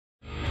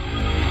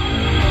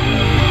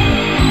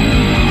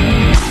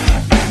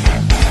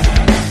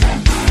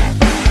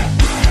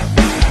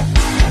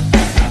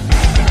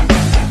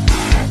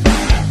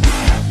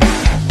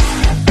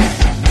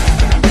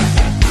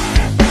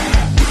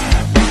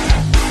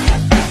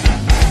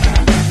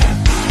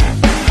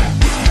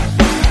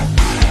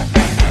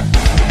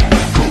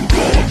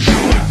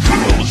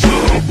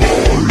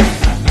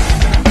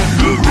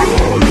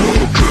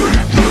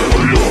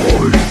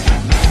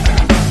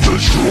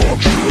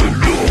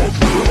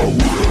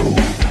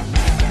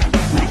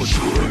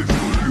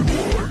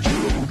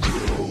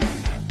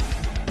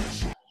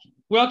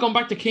Welcome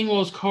back to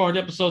KingWoes Court,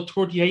 episode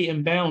 38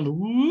 and bound.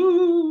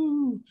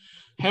 Woo!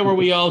 How are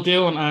we all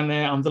doing? And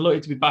I'm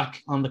delighted to be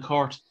back on the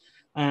court.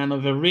 And I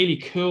have a really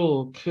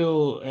cool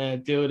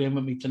dude in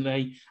with me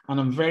today. And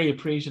I'm very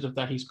appreciative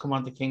that he's come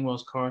on to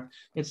KingWoes Court.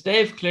 It's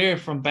Dave Cleere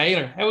from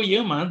Bailer. How are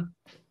you, man?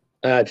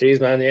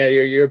 Geez, man. Yeah,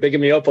 you're bigging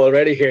me up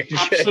already here.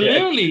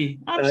 Absolutely.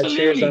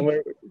 Cheers, and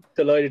we're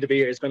delighted to be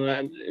here. It's been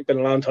a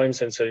long time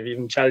since I've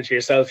even chatted to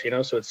yourself,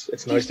 so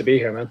it's nice to be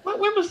here, man.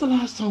 When was the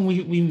last time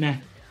we met?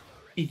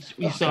 We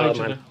saw each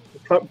other.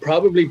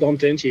 Probably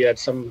bumped into you at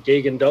some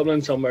gig in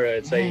Dublin somewhere,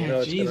 I'd say.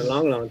 It's Jesus. Been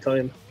a long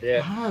time. Yeah.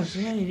 It has,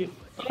 yeah.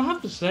 I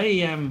have to say,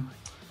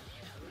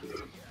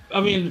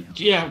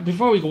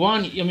 before we go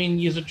on,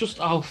 you're just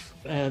off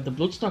the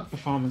Bloodstock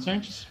performance,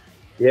 aren't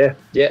you?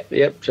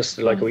 Yeah. Just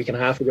like a week and a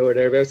half ago or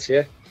thereabouts,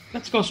 yeah.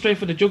 Let's go straight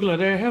for the jugular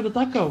there. How did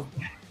that go?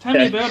 Tell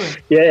me about it.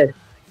 Yeah,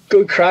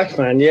 good crack,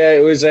 man. Yeah,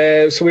 it was,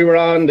 so we were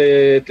on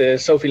the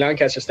Sophie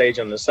Lancaster stage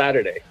on the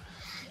Saturday.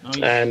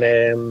 Nice.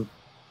 And,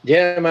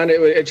 yeah, man,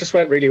 it just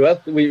went really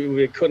well.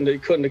 We couldn't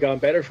have gone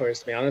better for us,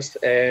 to be honest.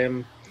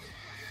 I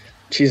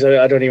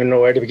don't even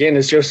know where to begin.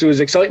 It was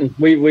exciting.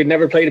 We'd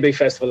never played a big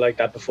festival like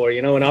that before,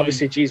 and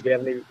obviously,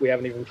 we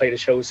haven't even played a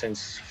show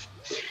since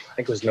I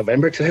think it was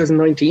November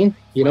 2019.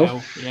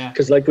 Wow, yeah.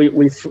 Because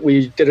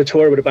we did a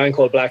tour with a band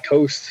called Black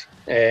Coast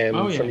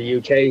from the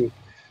UK,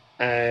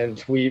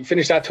 and we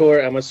finished that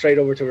tour and went straight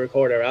over to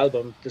record our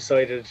album.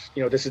 Decided,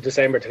 this is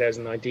December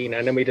 2019,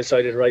 and then we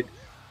decided, right,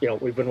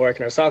 we've been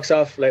working our socks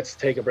off. Let's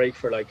take a break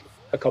for like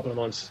a couple of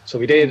months. So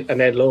we did, and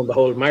then lo and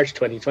behold, March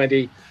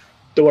 2020,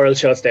 the world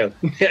shuts down.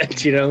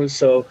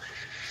 So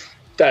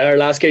our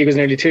last gig was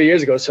nearly 2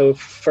 years ago. So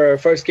for our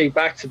first gig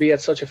back to be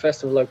at such a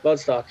festival like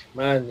Bloodstock,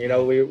 man,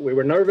 we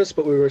were nervous,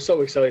 but we were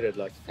so excited.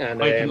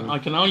 And I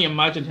can only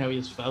imagine how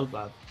you felt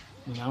that.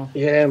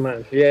 Yeah,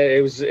 man. Yeah,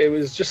 it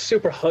was just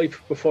super hype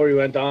before we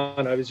went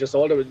on. I was just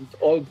all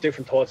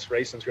different thoughts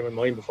racing through my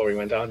mind before we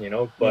went on.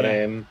 But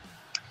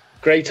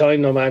great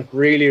time though, man.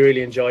 Really,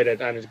 really enjoyed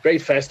it, and it's a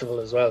great festival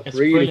as well. It's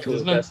really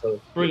cool festival.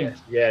 Brilliant.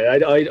 Yeah,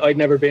 I'd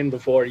never been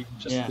before, even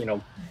just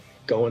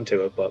going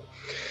to it, but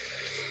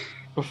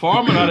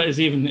performing at it is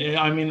even.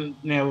 I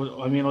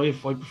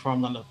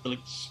performed on the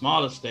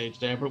smallest stage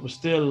there, but it was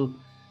still.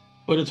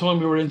 By the time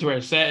we were into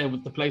our set,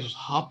 the place was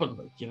hopping,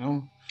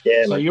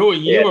 Yeah. So you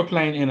were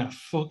playing in a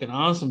fucking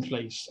awesome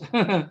place,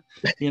 Yeah,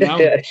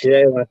 man.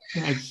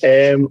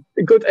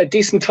 A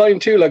decent time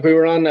too. We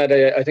were on at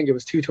I think it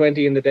was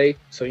 2:20 in the day.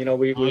 So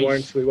we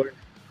weren't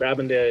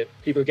grabbing the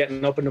people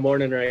getting up in the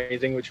morning or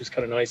anything, which was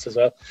kind of nice as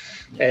well.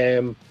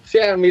 We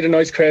had a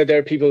nice crowd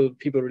there. People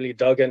really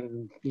dug it,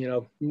 and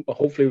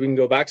hopefully we can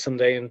go back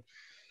someday. And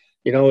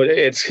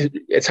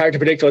it's hard to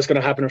predict what's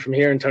going to happen from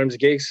here in terms of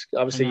gigs.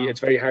 Obviously, it's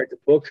very hard to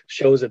book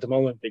shows at the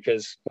moment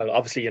because, well,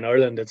 obviously in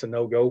Ireland it's a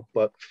no-go.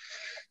 But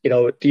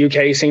the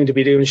UK seem to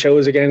be doing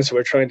shows again, so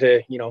we're trying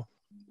to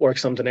work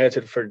something out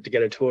to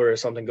get a tour or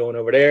something going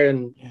over there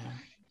and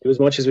do as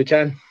much as we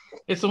can.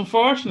 It's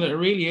unfortunate, it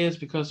really is,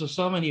 because there's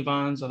so many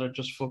bands that are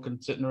just fucking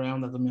sitting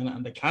around at the minute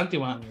and they can't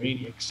do anything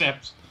really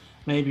except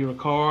maybe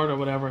record or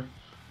whatever.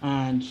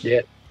 And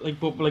a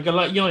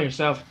lot,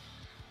 yourself,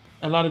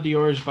 a lot of the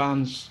Irish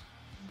bands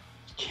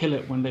kill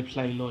it when they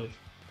play live.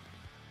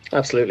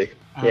 Absolutely.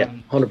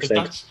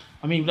 100%.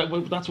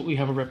 That's what we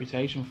have a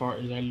reputation for,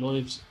 is our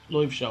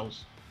live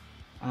shows.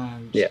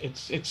 And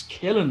it's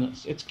killing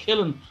us. It's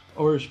killing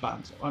Irish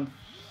bands. And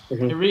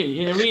it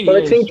really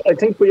but is. I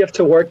think we have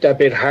to work that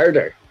bit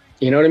harder.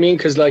 You know what I mean?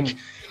 Because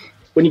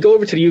when you go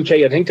over to the UK,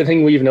 I think the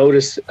thing we've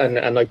noticed,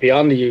 and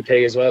beyond the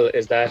UK as well,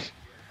 is that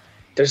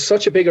there's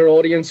such a bigger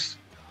audience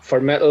for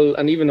metal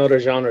and even other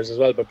genres as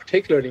well, but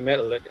particularly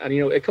metal. And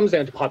it comes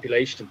down to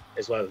population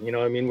as well.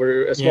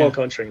 We're a small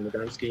country in the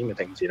grand scheme of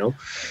things.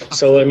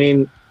 So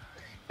and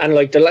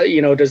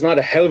there's not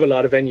a hell of a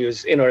lot of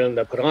venues in Ireland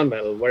that put on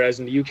metal,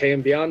 whereas in the UK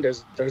and beyond,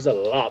 there's a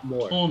lot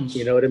more. Tons.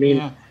 You know what I mean?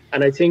 Yeah.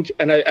 And I think,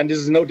 and this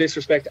is no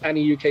disrespect to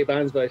any UK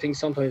bands, but I think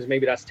sometimes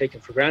maybe that's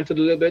taken for granted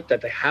a little bit,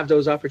 that they have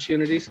those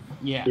opportunities.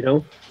 Yeah.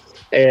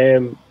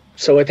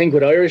 So I think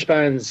with Irish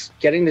bands,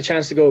 getting the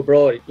chance to go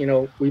abroad,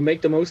 we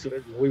make the most of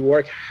it. We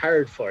work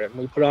hard for it, and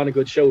we put on a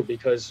good show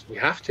because we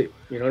have to.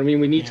 You know what I mean?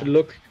 We need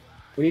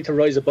to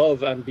rise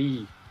above and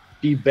be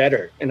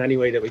better in any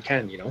way that we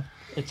can.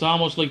 It's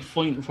almost like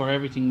fighting for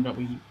everything that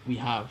we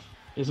have,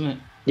 isn't it?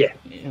 Yeah,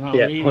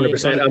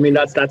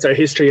 100%. That's our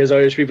history as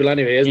Irish people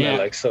anyway, isn't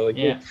it?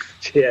 Yeah.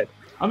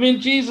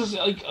 Jesus,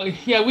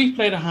 we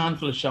played a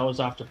handful of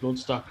shows after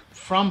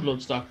from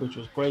Bloodstock, which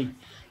was great,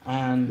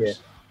 and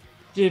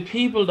the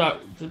people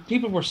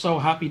were so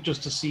happy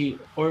just to see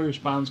Irish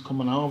bands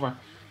coming over,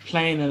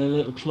 playing in a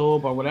little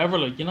club or whatever.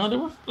 They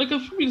were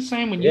it's probably the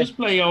same when you just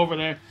play over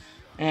there.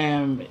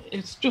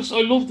 It's just, I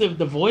love the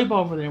vibe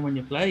over there when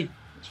you play.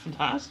 It's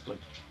fantastic.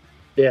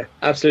 Yeah,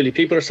 absolutely.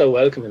 People are so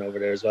welcoming over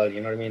there as well. You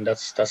know what I mean?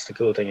 That's the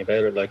cool thing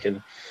about it.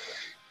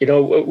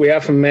 We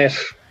haven't met,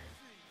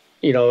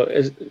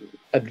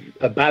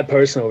 a bad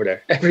person over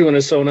there. Everyone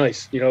is so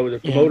nice.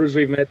 The promoters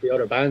we've met, the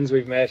other bands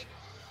we've met,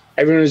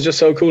 everyone is just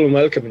so cool and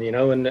welcoming.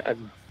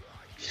 And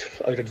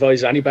I'd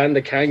advise any band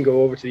that can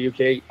go over to the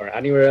UK or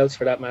anywhere else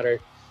for that matter,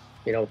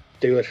 you know,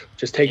 do it.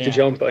 Just take the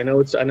jump. I know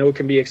it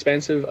can be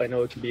expensive. I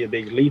know it can be a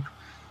big leap,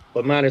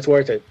 but man, it's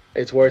worth it.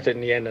 It's worth it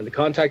in the end. And the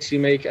contacts you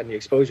make and the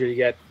exposure you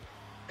get,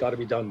 got to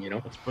be done, you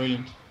know. It's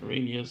brilliant. It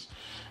really is.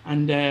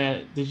 And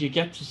did you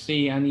get to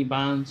see any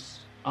bands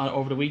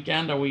over the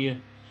weekend, or were you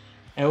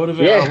out of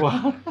it or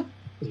what?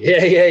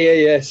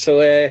 Yeah. So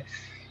let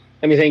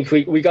me think.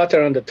 We got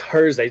there on the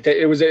Thursday.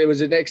 It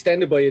was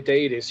extended by a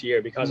day this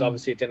year because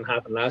obviously it didn't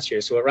happen last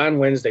year. So it ran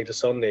Wednesday to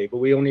Sunday, but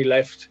we only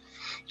left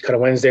kind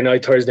of Wednesday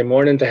night, Thursday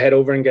morning to head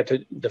over and get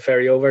the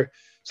ferry over.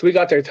 So we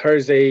got there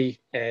Thursday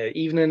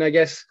evening, I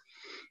guess.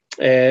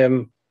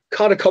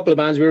 Caught a couple of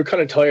bands. We were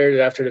kind of tired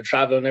after the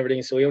travel and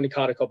everything, so we only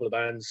caught a couple of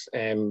bands.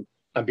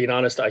 I'm being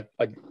honest, I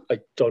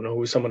don't know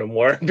who some of them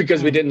were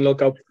because we didn't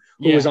look up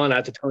who was on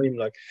at the time.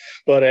 Like,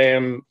 but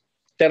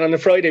then on the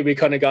Friday we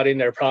kind of got in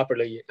there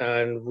properly,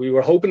 and we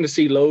were hoping to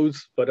see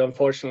Loads, but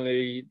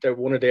unfortunately,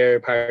 one of their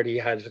party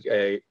had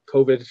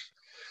COVID,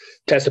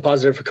 tested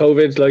positive for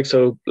COVID. Like,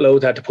 so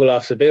Loads had to pull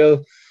off the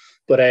bill.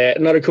 But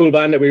another cool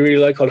band that we really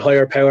like called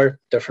Higher Power.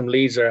 They're from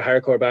Leeds. They're a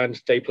hardcore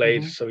band. They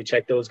played, so we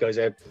checked those guys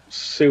out.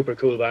 Super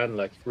cool band,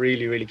 like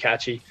really, really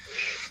catchy.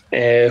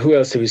 Who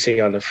else did we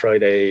see on the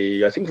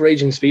Friday? I think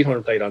Raging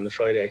Speedhorn played on the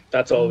Friday.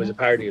 That's always a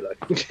party, like.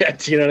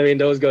 You know what I mean?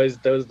 Those guys,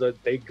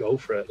 they go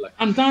for it, like.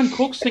 And Dan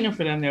Cook's singing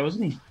for them now,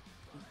 isn't he?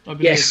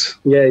 Yes.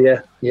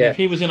 Yeah. If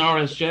he was in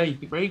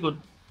RSJ, very good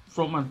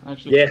frontman,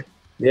 actually.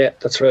 Yeah,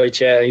 that's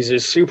right. Yeah, he's a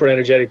super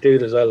energetic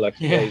dude as well. Like,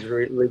 he's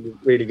really,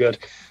 really good.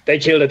 They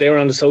killed it. They were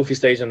on the Sophie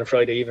stage on the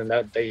Friday evening.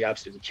 That they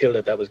absolutely killed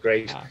it. That was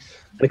great. Nice.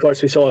 And of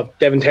course, we saw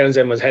Devin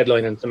Townsend was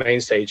headlining the main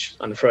stage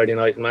on the Friday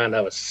night. Man,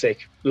 that was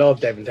sick. Love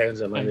Devin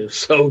Townsend, man. He was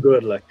so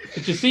good. Like,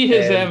 did you see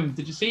his?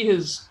 Did you see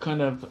his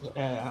kind of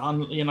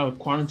on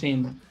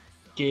quarantine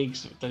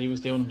gigs that he was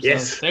doing himself?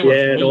 Yes. They were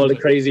and all the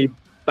crazy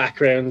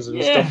backgrounds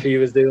and stuff he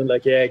was doing,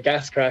 like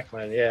gas crack,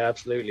 man. Yeah,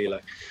 absolutely.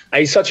 Like,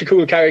 he's such a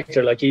cool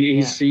character. Like,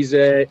 he's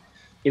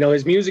you know,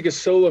 his music is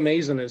so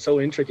amazing and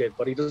so intricate,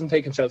 but he doesn't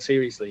take himself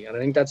seriously, and I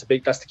think that's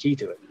the key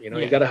to it. You know,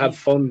 you got to have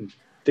fun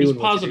doing. He's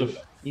positive.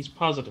 He's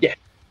positive.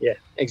 Yeah,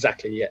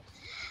 exactly. Yeah.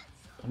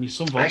 And he's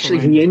actually,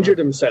 he injured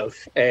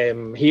himself.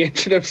 He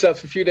injured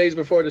himself a few days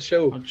before the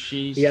show. Oh,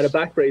 jeez. He had a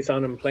back brace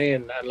on him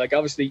playing, and like,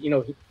 obviously, you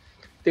know,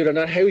 dude, I don't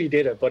know how he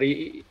did it, but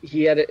he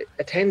had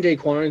a 10-day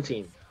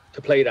quarantine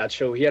to play that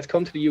show. He had to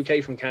come to the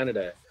UK from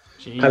Canada,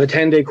 have a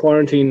 10-day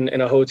quarantine in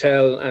a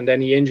hotel, and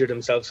then he injured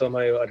himself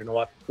somehow. I don't know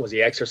what, was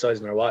he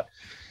exercising or what?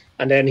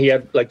 And then he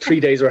had like 3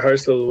 days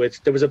rehearsal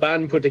there was a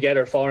band put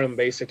together for him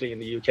basically in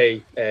the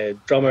UK,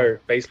 drummer,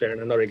 bass player,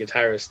 and another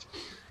guitarist,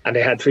 and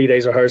they had 3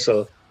 days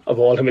rehearsal of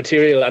all the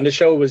material, and the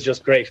show was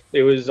just great.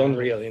 It was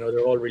unreal. You know,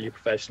 they're all really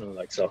professional,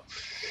 like. So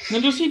now,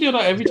 does he do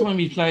that every time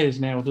he plays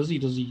now? Does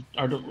he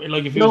or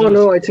like if he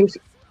no, I think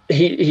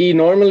he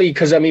normally,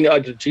 because I mean, I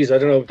don't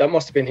know, that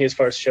must have been his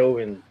first show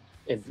in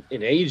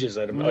ages,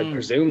 I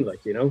presume,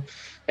 like, you know.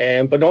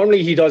 But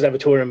normally he does have a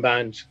touring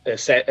band, a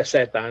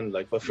set band,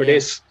 like. But for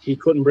this, he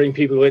couldn't bring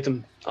people with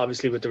him,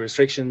 obviously, with the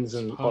restrictions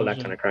and all that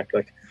kind of crack,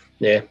 like.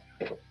 Yeah.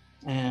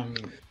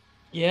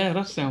 Yeah,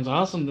 that sounds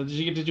awesome. Did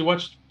you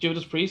watch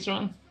Judas Priest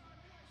on?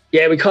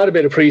 Yeah, we caught a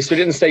bit of Priest. We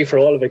didn't stay for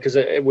all of it because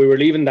we were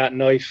leaving that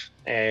night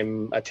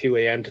at 2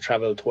 a.m. to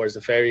travel towards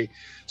the ferry.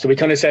 So we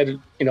kind of said,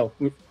 you know,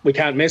 we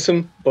can't miss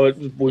him, but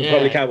we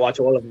probably can't watch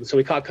all of them. So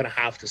we caught kind of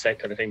half the set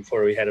kind of thing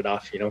before we headed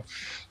off, you know.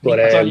 But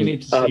that's all you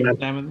need to see with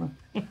them,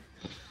 isn't it?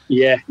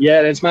 Yeah,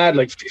 it's mad.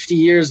 Like 50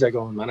 years they're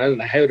going, man. I don't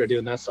know how they're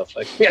doing that stuff.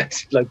 Like,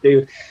 like,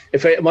 dude,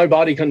 my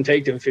body couldn't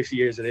take them 50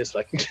 years of this,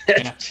 like,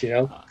 you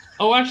know.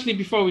 Oh, actually,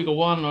 before we go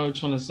on, I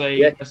just want to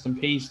say rest in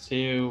peace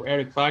to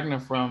Eric Wagner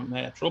from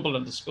Trouble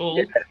at the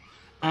School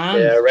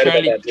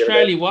and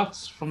Charlie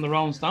Watts from the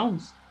Rolling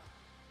Stones.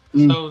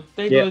 So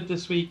they died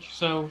this week.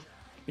 So,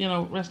 you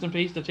know, rest in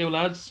peace, the two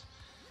lads.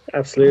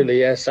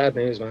 Absolutely, yeah. Sad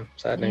news, man.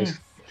 Sad news.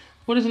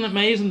 But isn't it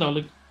amazing, though?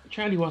 Like,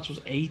 Charlie Watts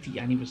was 80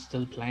 and he was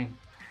still playing.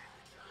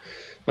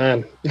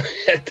 Man,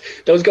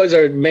 those guys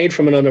are made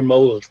from another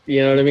mold.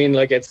 You know what I mean?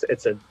 Like, it's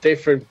a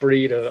different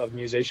breed of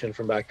musician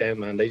from back then,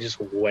 man. They just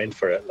went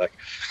for it. Like,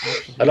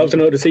 absolutely. I'd love to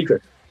know the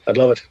secret. I'd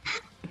love it.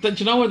 Do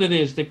you know what it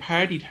is? They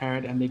partied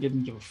hard and they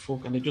didn't give a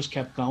fuck, and they just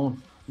kept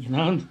going. You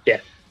know?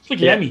 Yeah. It's like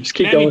Lemmy.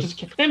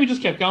 Lemmy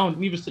just kept going.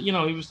 He was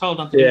told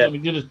not to do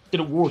something. He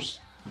did it worse.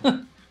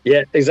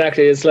 Yeah,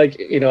 exactly. It's like,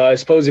 you know, I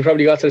suppose he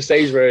probably got to the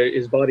stage where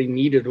his body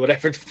needed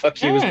whatever the fuck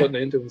he was putting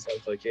into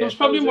himself. Like, there was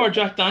probably more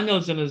Jack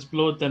Daniels in his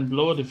blood than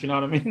blood, if you know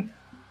what I mean.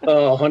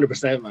 Oh,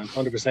 100%, man.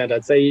 100%.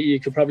 I'd say you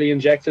could probably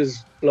inject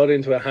his blood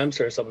into a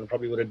hamster or something.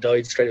 Probably would have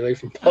died straight away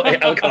from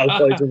alcohol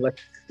poisoning. Like.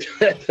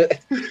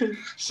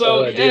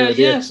 So,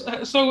 yes.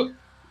 So,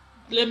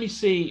 let me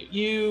see.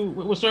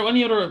 Was there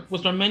many other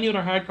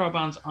hardcore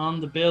bands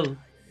on the bill?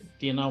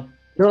 Do you know?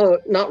 No,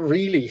 not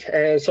really.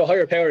 So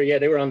Higher Power,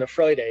 they were on the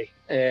Friday.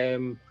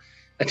 And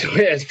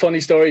It's a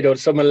funny story though.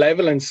 Some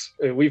Malevolence,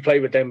 we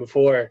played with them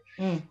before.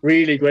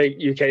 Really great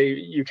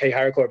UK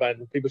hardcore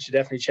band. People should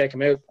definitely check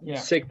them out. Yeah.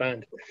 Sick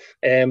band.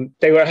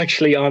 They were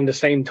actually on the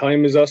same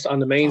time as us on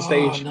the main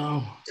stage.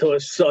 No. So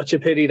it's such a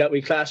pity that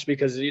we clashed,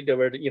 because they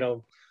were,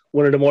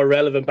 one of the more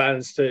relevant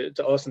bands to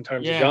us in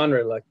terms of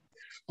genre. Like,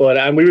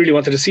 and we really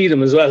wanted to see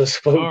them as well,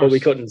 but we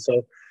couldn't.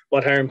 So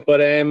what harm?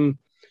 But other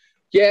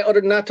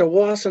than that, there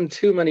wasn't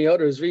too many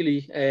others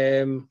really.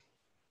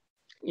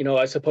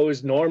 I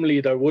suppose normally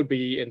there would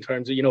be, in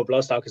terms of,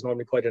 Bloodstock is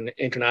normally quite an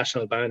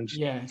international band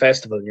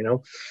festival,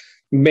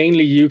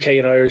 mainly UK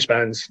and Irish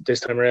bands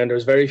this time around. There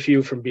was very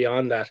few from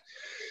beyond that.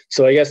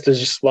 So I guess there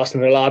just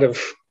wasn't a lot of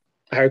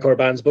hardcore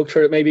bands booked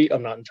for it, maybe.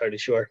 I'm not entirely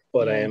sure.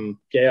 But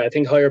I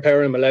think Higher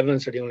Power and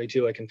Malevolence are the only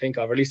two I can think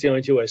of, or at least the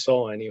only two I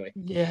saw anyway.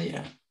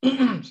 Yeah.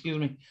 Excuse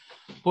me.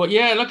 But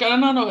yeah, look, I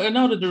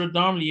know that there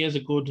normally is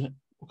a good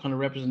kind of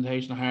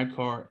representation of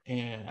hardcore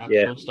at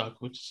Bloodstock,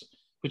 which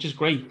is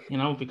great,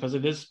 because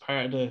it is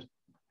part of the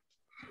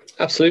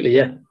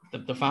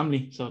the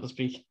family, so to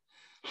speak.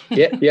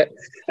 yeah.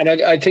 And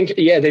I think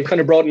they've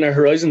kind of broadened their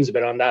horizons a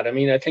bit on that. I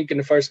mean, I think in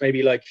the first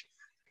maybe like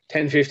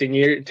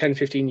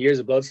 10-15 years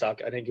of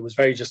Bloodstock, I think it was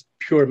very just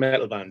pure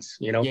metal bands,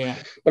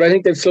 But I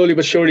think they've slowly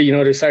but surely,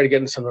 they started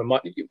getting some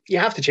you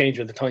have to change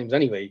with the times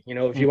anyway.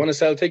 If you want to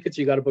sell tickets,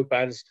 you got to book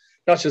bands,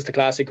 not just the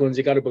classic ones.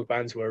 You got to book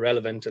bands who are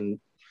relevant and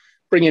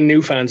bring in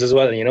new fans as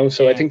well,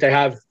 So I think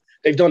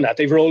they've done that.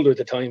 They've rolled with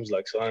the times,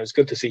 so it's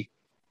good to see.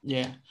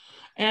 Yeah.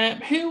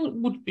 Who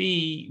would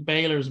be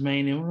Bailer's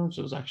main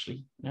influences,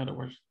 actually, now that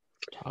we're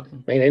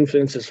talking? Main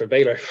influences for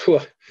Bailer?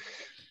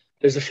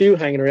 There's a few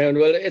hanging around.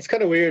 Well, it's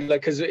kind of weird, in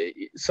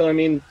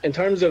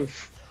terms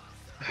of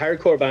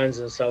hardcore bands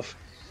and stuff,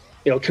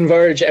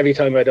 Converge, Every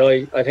Time I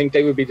Die, I think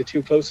they would be the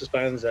two closest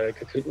bands that I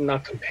could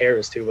not compare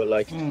us to,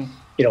 but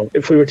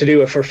if we were to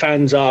do it for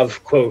fans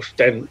of, quote,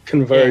 then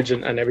Converge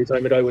and Every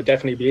Time I Die would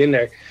definitely be in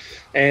there.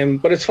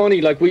 But it's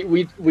funny,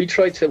 we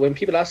try to, when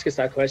people ask us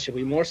that question,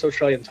 we more so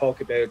try and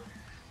talk about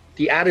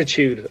the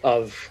attitude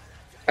of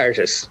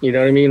artists, you know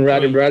what I mean,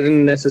 rather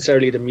than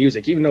necessarily the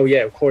music, even though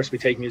of course we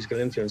take musical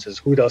influences,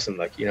 who doesn't,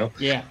 but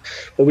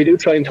we do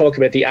try and talk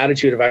about the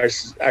attitude of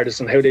artists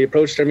and how they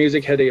approach their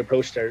music, how they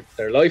approach their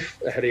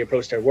life, how they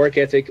approach their work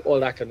ethic, all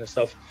that kind of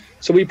stuff.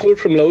 So we pull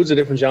from loads of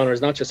different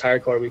genres, not just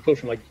hardcore. We pull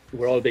from,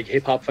 we're all big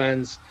hip-hop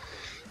fans.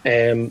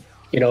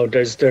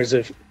 There's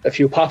a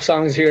few pop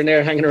songs here and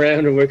there hanging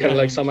around, and we're kind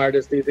of some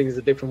artists do things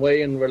a different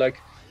way, and we're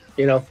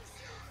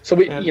so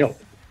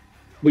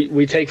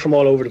we take from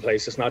all over the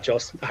place. It's not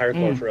just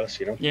hardcore for us,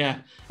 Yeah,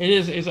 it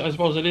is. I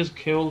suppose it is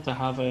cool to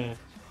have a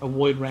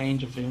wide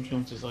range of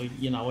influences. I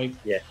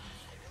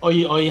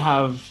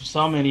have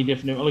so many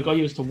different. I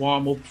used to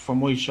warm up for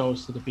my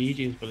shows to the Bee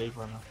Gees, believe it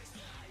or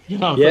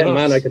not.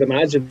 Man, I could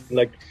imagine.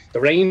 The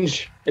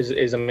range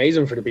is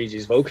amazing for the Bee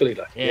Gees vocally.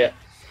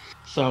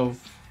 So.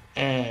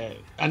 And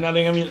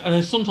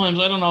and sometimes,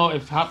 I don't know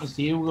if it happens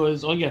to you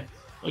guys, I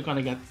kind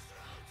of get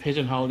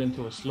pigeonholed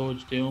into a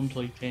sludge doom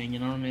type thing, you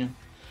know what I mean?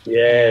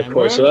 Yeah, of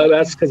course. So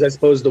that's because I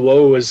suppose the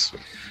Woe is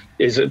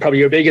probably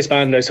your biggest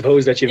band, I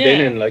suppose, that you've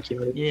been in,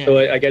 So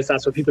I guess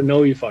that's what people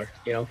know you for,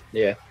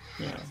 Yeah.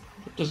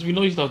 Just be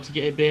nice though to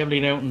be able to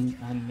get out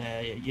and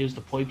use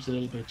the pipes a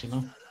little bit,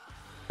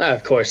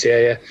 Of course,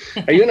 yeah.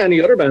 Are you in any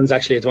other bands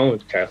actually at the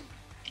moment, Carl?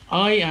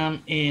 I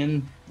am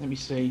in, let me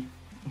see.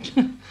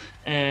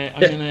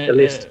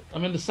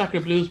 I'm in the Sacre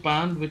Blues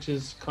band, which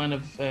is kind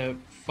of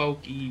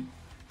folky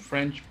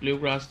French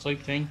bluegrass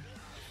type thing.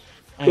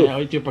 Cool.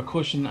 I do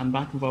percussion and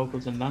backing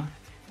vocals in that.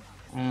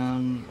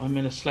 I'm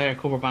in a Slayer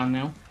cover band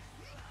now.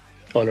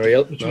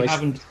 Unreal. Which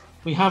nice.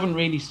 we haven't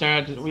really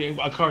started.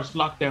 Of course,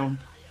 lockdown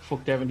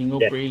fucked everything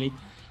up really.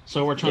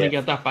 So we're trying to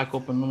get that back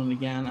up and running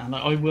again, and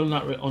I will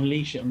not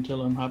unleash it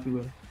until I'm happy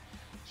with it.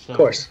 So, of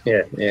course,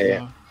 yeah.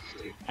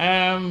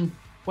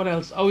 What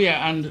else? Oh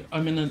yeah, and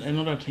I'm in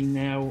another thing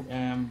now.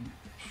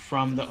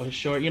 From the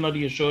Assure, the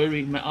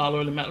Ashuri All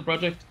Ireland Metal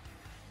Project.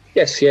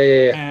 Yes,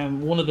 yeah.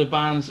 One of the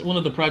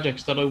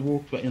projects that I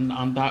worked with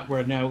on that,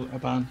 we're now a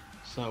band.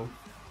 So.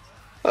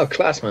 Oh,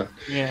 class, man.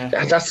 Yeah.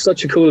 That's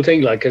such a cool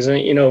thing, because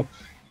not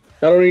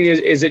only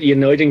is it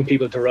uniting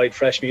people to write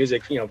fresh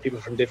music,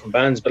 people from different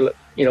bands, but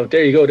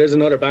there you go. There's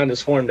another band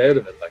that's formed out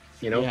of it,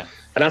 Yeah.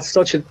 And that's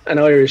such an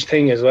Irish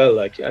thing as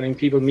well.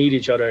 People meet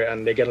each other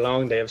and they get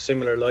along. They have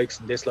similar likes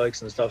and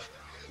dislikes and stuff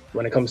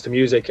when it comes to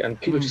music, and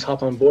people just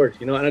hop on board,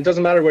 And it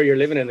doesn't matter where you're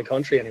living in the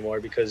country anymore,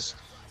 because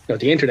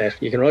the internet,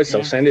 you can write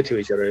stuff, send it to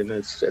each other, and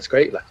it's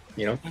great,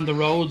 And the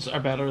roads are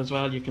better as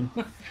well. You can,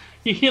 I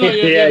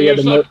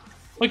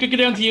could get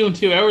down to you in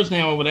 2 hours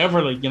now or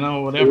whatever,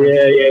 whatever.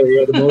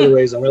 Yeah. The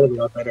motorways are a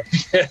lot better.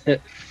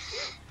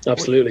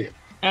 Absolutely.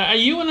 Are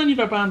you in any of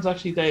their bands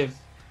actually, Dave?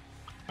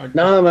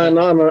 No, man,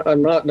 no,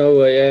 I'm not. No,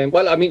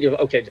 well, I mean,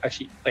 okay,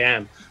 actually, I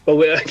am. But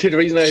the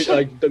reason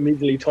I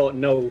immediately thought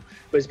no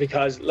was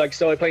because,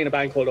 so I play in a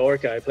band called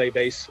Orca. I play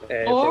bass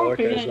for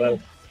Orca as well.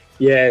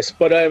 Yes,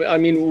 but I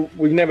mean,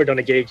 we've never done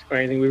a gig or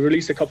anything. We've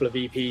released a couple of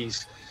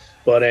EPs,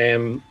 but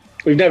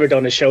we've never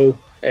done a show,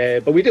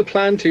 but we do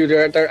plan to.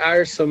 There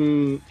are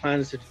some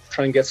plans to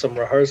try and get some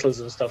rehearsals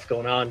and stuff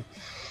going on,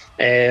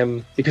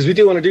 because we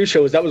do want to do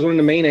shows. That was one of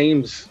the main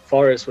aims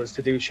for us, was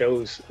to do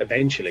shows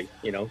eventually,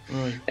 you know.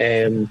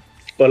 Right.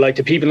 But like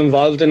the people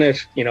involved in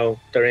it, you know,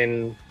 they're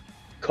in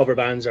cover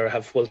bands or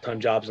have full-time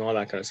jobs and all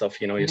that kind of stuff.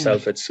 You know,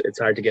 yourself, it's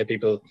hard to get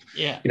people.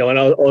 Yeah. You know, and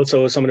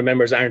also some of the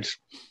members aren't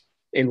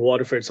in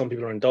Waterford. Some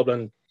people are in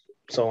Dublin,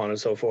 so on and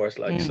so forth.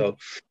 Like so.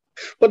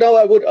 But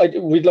no,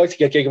 we'd like to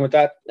get gigging with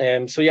that.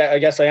 So yeah, I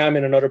guess I am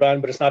in another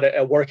band, but it's not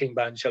a working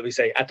band, shall we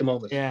say, at the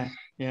moment. Yeah.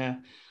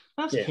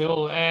 That's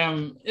cool.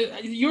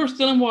 You're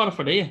still in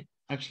Waterford, are you?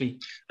 Actually,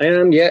 I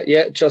am.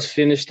 Yeah. Just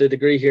finished the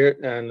degree here,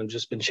 and I've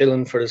just been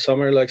chilling for the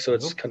summer. Like, so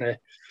it's kind of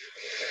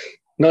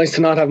nice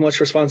to not have much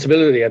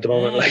responsibility at the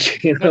moment.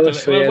 Like, you know.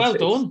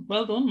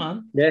 Well done,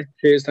 man. Yeah,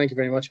 cheers. Thank you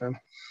very much, man.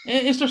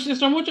 Is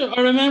there much?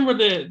 I remember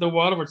the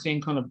Waterford scene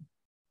kind of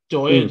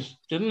died,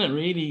 didn't it?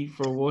 Really,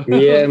 for a while.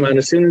 Yeah, man.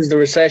 As soon as the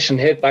recession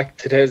hit back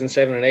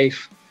 2007 and 8,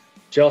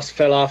 just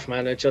fell off,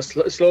 man. It just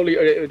slowly.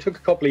 It took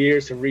a couple of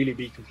years to really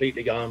be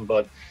completely gone,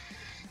 but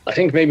I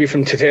think maybe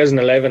from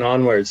 2011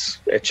 onwards,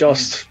 it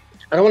just.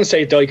 I don't want to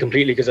say it died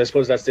completely, because I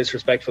suppose that's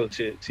disrespectful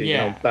to you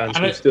know, bands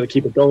who still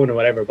keep it going or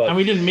whatever. But and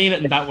we didn't mean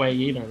it in that way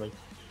either. Like.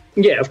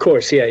 Yeah, of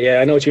course. Yeah.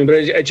 I know what you mean, but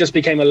it just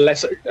became a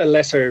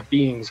lesser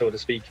being, so to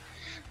speak.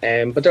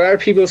 But there are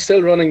people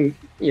still running,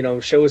 you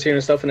know, shows here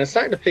and stuff, and it's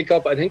starting to pick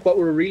up. I think what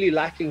we're really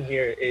lacking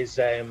here is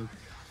a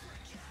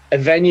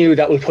venue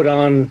that will put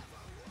on,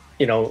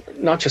 you know,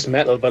 not just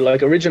metal, but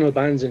like original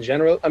bands in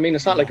general. I mean,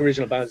 it's not like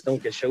original bands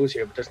don't get shows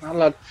here, but there's not a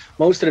lot.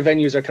 Most of the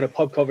venues are kind of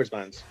pub covers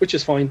bands, which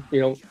is fine,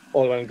 you know,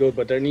 all well and good,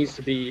 but there needs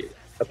to be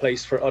a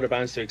place for other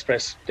bands to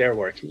express their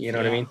work, you know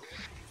what I mean?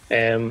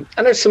 And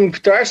there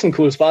are some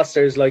cool spots.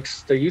 There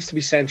used to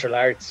be Central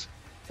Arts,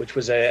 which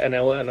was an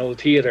old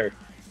theatre,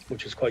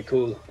 which was quite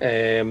cool.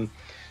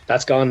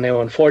 That's gone now,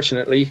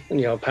 unfortunately.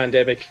 You know,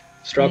 pandemic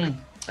struck,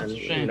 and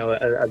you know,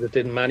 as it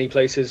did in many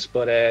places.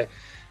 But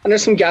and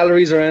there's some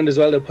galleries around as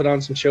well that put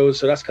on some shows,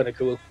 so that's kind of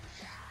cool.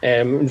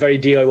 Very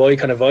DIY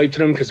kind of vibe to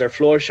them, because they're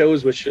floor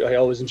shows, which I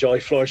always enjoy.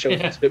 Floor shows,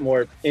 it's a bit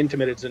more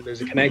intimate.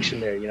 There's a connection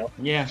there, you know.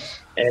 Yeah.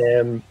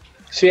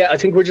 So yeah, I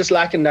think we're just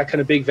lacking that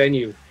kind of big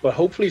venue, but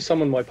hopefully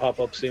someone might pop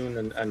up soon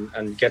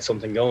and get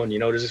something going. You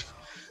know, there's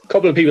a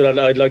couple of people that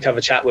I'd like to have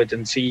a chat with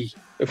and see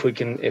if we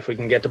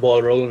can get the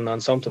ball rolling on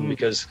something,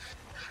 because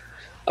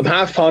I'm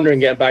half pondering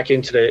getting back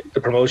into the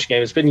promotion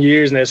game. It's been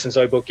years now since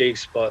I booked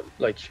gigs, but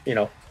like, you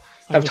know,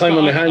 have time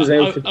on my hands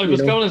now. I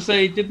was going to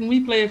say, didn't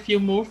we play a few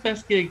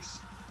Moorfest gigs?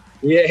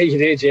 Yeah, you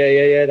did.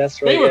 Yeah,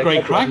 that's right. They were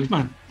great crack,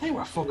 man. They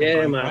were fucking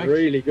great crack.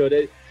 Really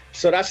good.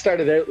 So that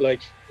started out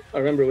like, I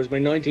remember it was my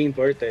 19th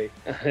birthday.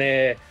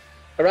 I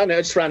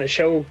just ran a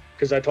show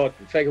because I thought,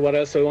 what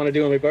else do I want to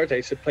do on my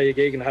birthday? So play a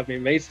gig and have my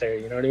mates there,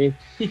 you know what I mean?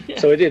 Yeah.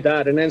 So I did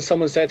that, and then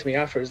someone said to me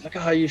afterwards, like,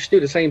 you should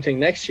do the same thing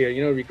next year,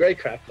 you know, it'd be great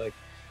crack. Like,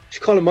 you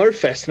should call it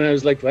Murphfest. And I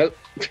was like, well,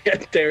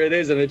 there it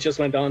is, and it just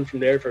went on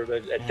from there for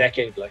about a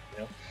decade, like,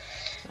 you know.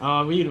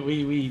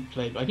 We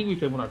played. I think we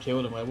played one or two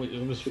of them.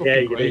 It was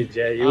fucking great.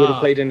 Did, you would have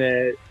played in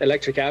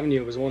Electric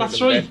Avenue. Was one of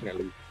them, right.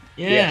 Definitely.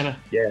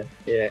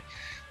 Yeah.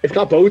 If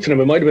not both of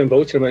them, it might have been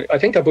both of them. I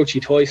think I booked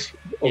you twice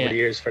over the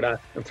years for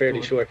that. I'm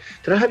fairly sure.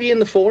 Did I have you in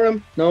the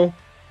Forum? No.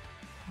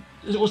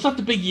 Was that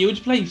the big,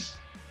 huge place?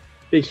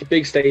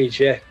 Big stage,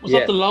 yeah. Was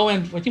that the Low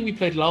End? I think we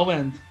played Low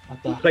End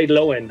at that. We played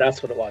Low End.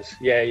 That's what it was.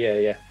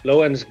 Yeah.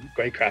 Low End's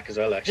great crack as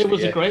well,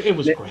 actually. It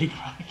was great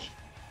crack.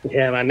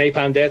 Yeah, man.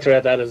 Napalm Death are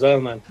at that as well,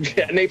 man.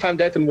 Yeah, Napalm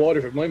Death in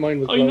Waterford. My mind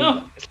was blown. I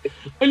know.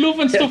 I love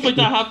when stuff like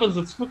that happens.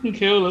 It's fucking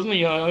cool, isn't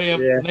it?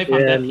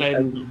 Napalm Death played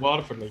in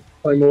Waterford. Like.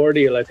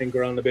 Primordial, I think,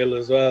 were on the bill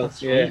as well.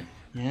 That's right.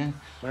 Yeah.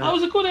 It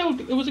was a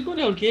good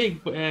old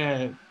gig, but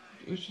it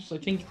was just, I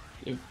think,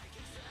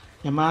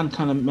 your man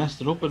kind of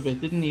messed it up a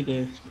bit, didn't he?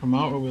 The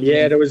promoter was.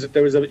 Yeah, there was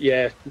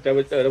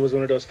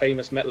one of those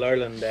famous Metal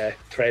Ireland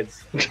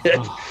threads.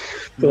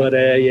 But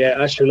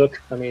Asher,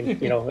 look, I mean,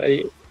 you know.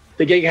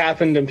 The gig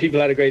happened and people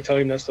had a great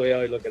time. That's the way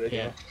I look at it.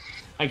 Yeah,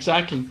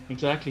 exactly.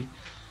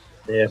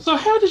 Yeah. So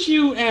how did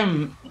you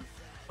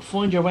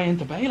find your way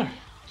into Bailer?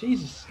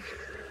 Jesus.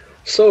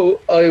 So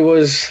I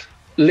was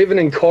living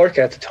in Cork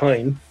at the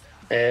time.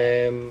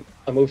 I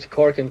moved to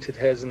Cork in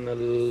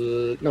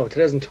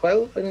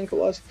 2012, I think it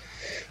was.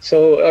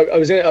 So I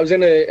was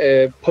in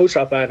a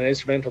post-rock band, an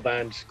instrumental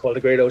band called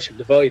the Great Ocean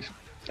Divide.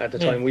 At the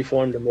time, we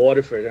formed in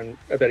Waterford, and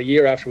about a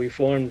year after we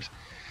formed,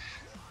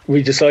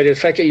 we decided,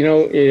 you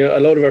know, a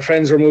lot of our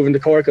friends were moving to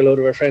Cork. A lot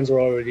of our friends were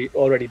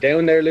already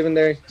down there, living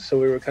there. So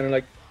we were kind of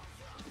like,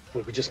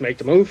 we could just make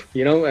the move,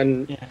 you know,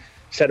 and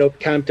set up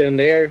camp down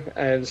there.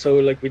 And so,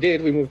 like, we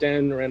did. We moved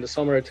down around the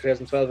summer of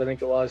 2012, I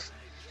think it was.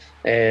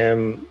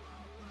 And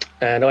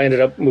I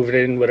ended up moving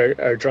in with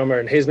our drummer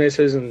and his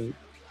missus, and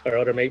our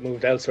other mate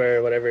moved elsewhere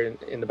or whatever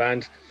in the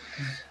band.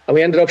 And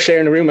we ended up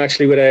sharing a room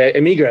actually with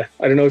Emigra.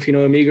 I don't know if you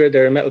know Emigra.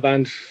 They're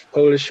a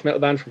Polish metal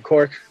band from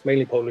Cork,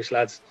 mainly Polish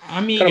lads.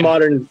 Amiga. Kind of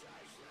modern.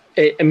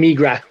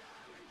 Emigra.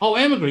 Oh,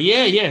 Emigra,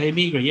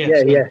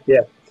 Emigra,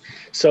 yeah.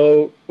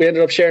 So we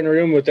ended up sharing a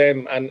room with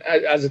them, and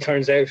as it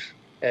turns out,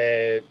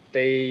 their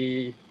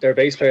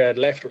bass player had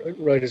left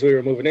right as we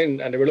were moving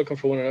in, and they were looking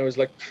for one, and I was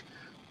like,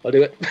 I'll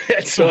do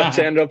it. So I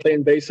ended up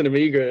playing bass in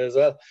Amiga as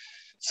well.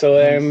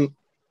 So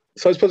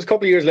so I suppose a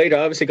couple of years later, I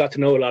obviously got to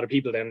know a lot of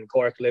people then in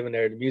Cork, living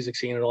there, the music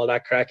scene and all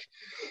that crack.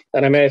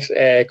 And I met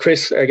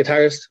Chris, our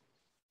guitarist.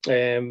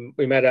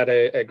 We met at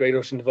a Great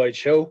Ocean Divide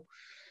show,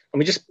 and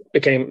we just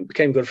became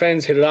good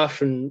friends, hit it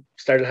off, and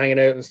started hanging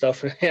out and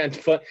stuff. And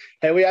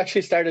how we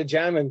actually started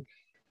jamming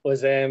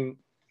was our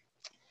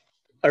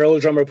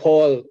old drummer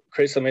Paul,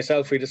 Chris, and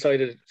myself. We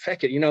decided,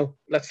 feck it,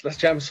 let's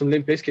jam some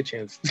Limp Bizkit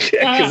tunes,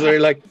 because we were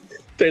like,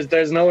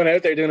 there's no one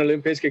out there doing a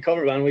Limp Bizkit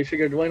cover band. We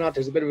figured, why not?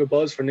 There's a bit of a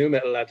buzz for nu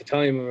metal at the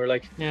time, and we were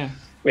like,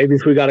 maybe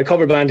if we got a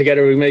cover band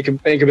together, we make a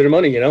bit of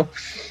money,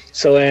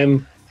 So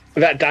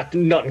that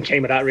nothing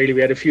came of that really. We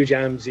had a few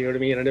jams, you know what I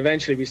mean, and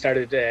eventually we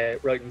started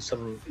writing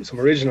some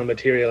original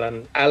material.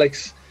 And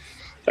Alex,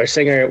 our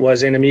singer,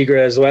 was in Amiga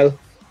as well,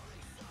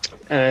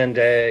 and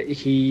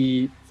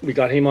we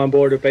got him on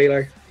board with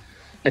Bailer.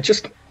 It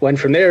just went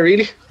from there,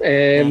 really.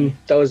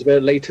 That was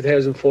about late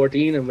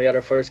 2014, and we had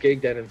our first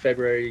gig then in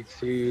February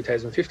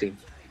 2015.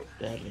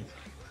 Deadly.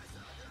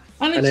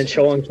 And then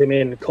Sean came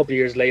in a couple of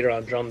years later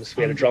on drums.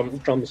 We had a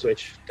drum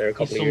switch there a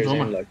couple of years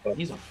in.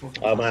 He's a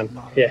fucking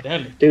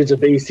Deadly. Dude's a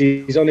beast.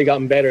 He's only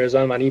gotten better as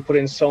well, man. He put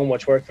in so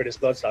much work for this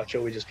Bloodstock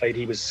show we just played.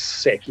 He was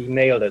sick. He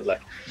nailed it.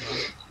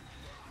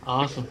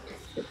 Awesome.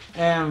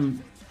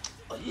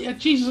 Yeah,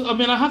 Jesus. I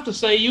mean, I have to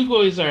say, you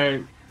guys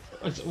are.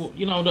 I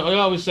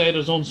always say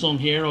there's unsung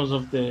heroes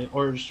of the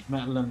Irish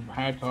metal and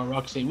hardcore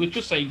rock scene. We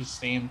just say the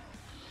same.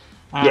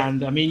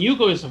 And I mean, you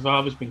guys have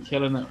always been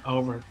killing it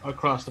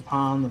across the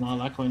pond and all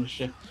that kind of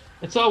shit.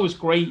 It's always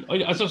great.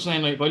 As I was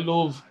saying, I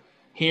love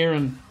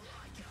hearing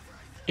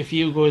if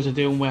you guys are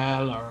doing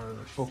well or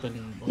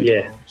fucking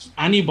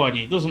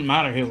anybody. It doesn't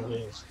matter who it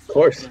is. Of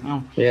course.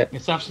 Yeah.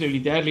 It's absolutely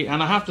deadly.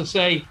 And I have to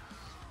say,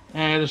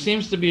 there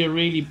seems to be a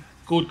really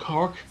good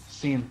Cork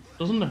scene,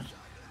 doesn't it?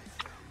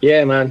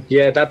 Yeah, man.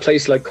 Yeah, that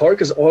place, Cork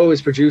has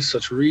always produced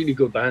such really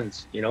good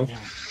bands,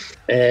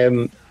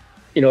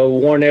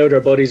 Worn Out,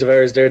 our buddies of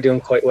ours, they're doing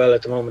quite well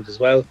at the moment as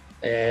well.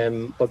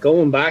 But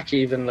going back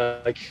even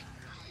 10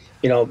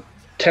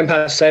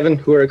 Past 7,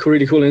 who are a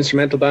really cool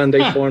instrumental band,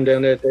 they formed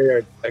down there.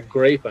 They're a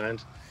great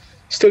band.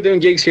 Still doing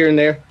gigs here and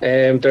there.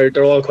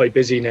 They're all quite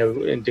busy now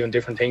and doing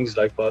different things,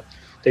 but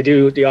they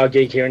do the odd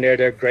gig here and there.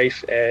 They're great.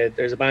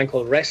 There's a band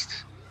called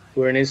Rest,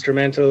 who are an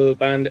instrumental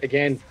band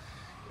again.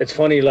 It's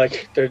funny,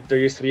 there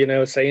used to be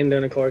a saying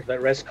down in Cork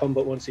that Rest come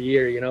but once a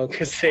year,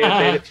 because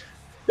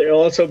they're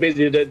all so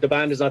busy. The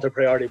band is not their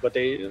priority, but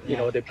they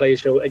they play a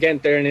show. Again,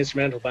 they're an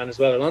instrumental band as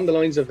well, along the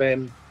lines of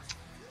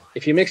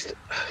if you mixed,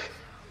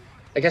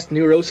 I guess,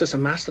 Neurosis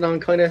and Mastodon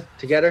kind of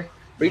together,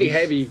 really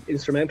heavy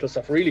instrumental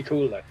stuff, really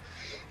cool.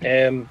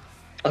 I'm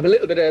a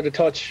little bit out of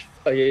touch.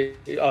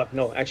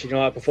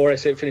 Before I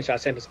finish that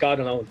sentence, God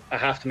Alone, I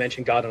have to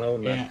mention God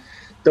Alone, man.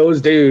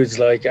 Those dudes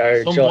are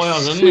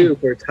just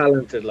super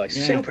talented,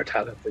 super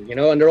talented,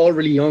 and they're all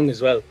really young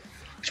as well,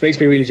 which makes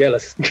me really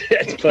jealous.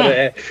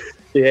 But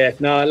we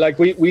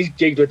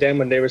gigged with them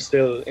when they were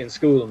still in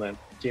school, man.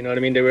 Do you know what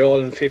I mean? They were all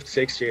in 5th,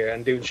 6th year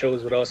and doing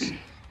shows with us.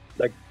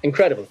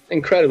 Incredible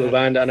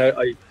band. And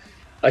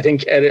I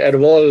think out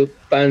of all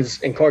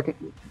bands in Cork,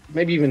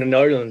 maybe even in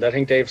Ireland, I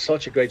think they have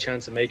such a great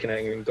chance of making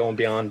it and going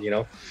beyond,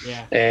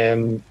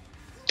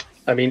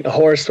 I mean,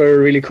 Horse were a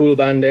really coul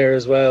band there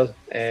as well.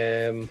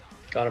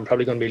 God, I'm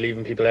probably going to be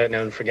leaving people out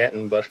now and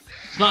forgetting, but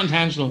it's not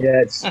intentional.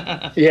 Yeah, it's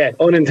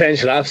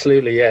unintentional.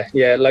 Absolutely, yeah.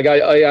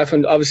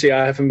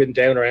 I haven't been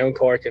down around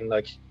Cork and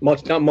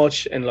not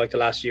much in the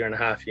last year and a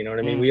half. You know what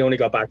I mean? We only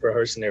got back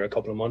rehearsing there a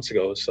couple of months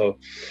ago, so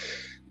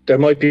there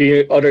might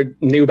be other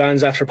new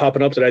bands after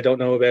popping up that I don't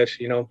know about.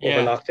 Over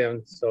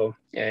lockdown. So,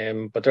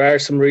 but there are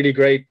some really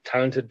great,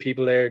 talented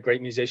people there,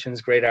 great musicians,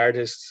 great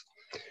artists,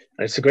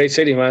 and it's a great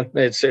city, man.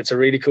 It's a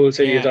really cool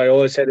city. As I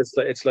always said,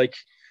 it's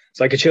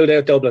like a chilled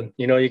out Dublin.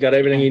 You got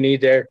everything you need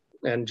there,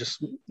 and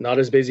just not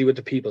as busy with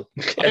the people.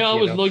 I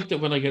always liked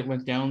it when I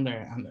went down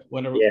there, and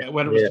whether it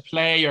was to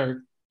play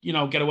or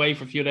get away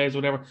for a few days, or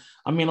whatever.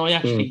 I mean, I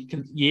actually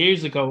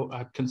years ago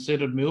I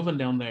considered moving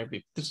down there.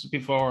 This is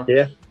before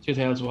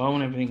 2001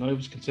 and everything. I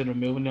was considering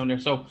moving down there,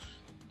 so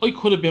I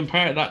could have been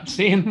part of that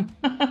scene.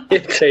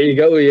 There you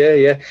go.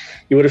 Yeah.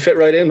 You would have fit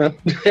right in, man.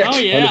 Oh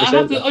yeah,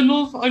 I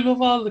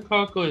love all the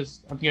Cork guys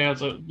and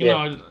girls.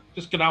 I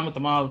just get on with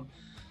them all.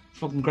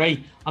 Fucking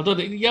great. Although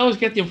you always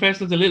get the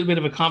impression there's a little bit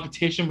of a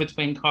competition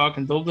between Cork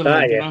and Dublin,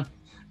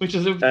 which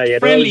is a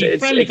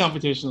friendly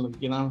competition,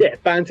 Yeah,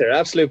 banter,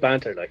 absolute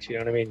banter, you know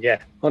what I mean? Yeah,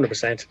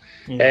 100%.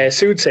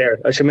 Soothsayer,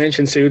 I should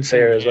mention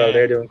Soothsayer as well.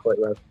 They're doing quite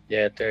well.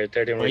 Yeah, they're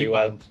doing really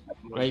well.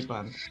 Great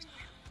band.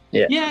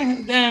 Yeah.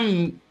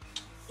 Yeah.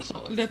 So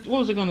what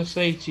was I going to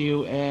say to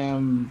you?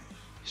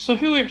 So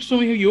who are some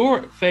of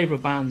your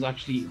favourite bands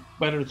actually?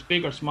 Whether it's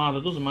big or small,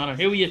 it doesn't matter.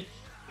 Who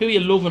are you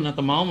loving at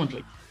the moment?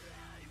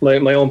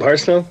 My own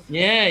personal?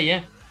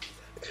 Yeah.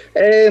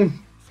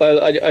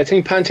 Well, I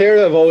think Pantera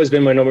have always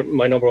been my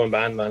number one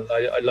band, man.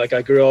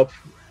 I grew up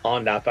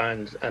on that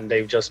band, and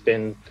they've just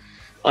been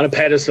on a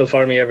pedestal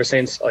for me ever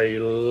since. I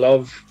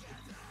love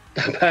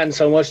that band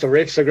so much. The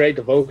riffs are great,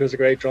 the vocals are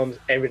great, drums,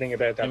 everything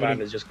about that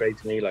band is just great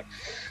to me. Like,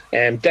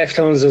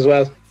 Deftones as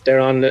well. They're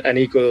on an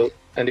equal.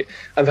 And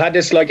I've had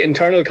this like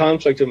internal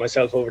conflict with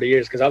myself over the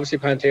years, because obviously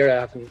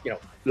Pantera haven't,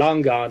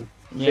 long gone,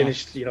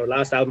 finished.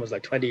 Last album was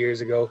like 20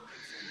 years ago,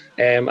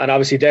 and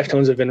obviously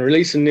Deftones have been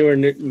releasing newer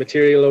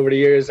material over the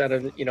years,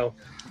 and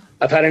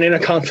I've had an inner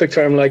conflict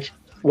where I'm like,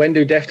 when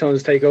do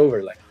Deftones take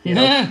over? Like,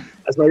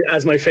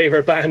 as my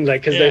favorite band,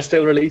 like, because they're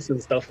still releasing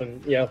stuff,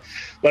 and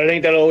but I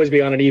think they'll always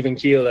be on an even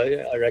keel.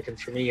 I reckon,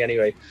 for me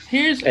anyway.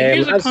 Here's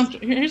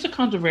a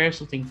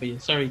controversial thing for you.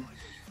 Sorry,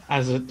 I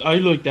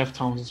like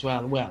Deftones as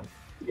well. Well.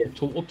 Yeah.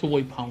 Up to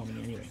White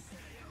Pony anyway.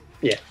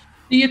 Yeah.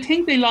 Do you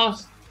think they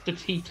lost the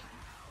teeth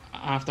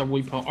after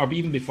White Pony, or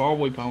even before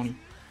White Pony?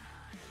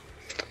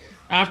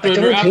 After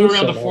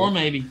around 4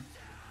 maybe.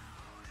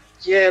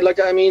 Yeah,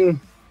 like, I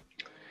mean,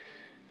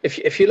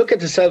 if you look at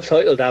the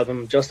self-titled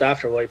album just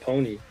after White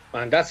Pony,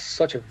 man, that's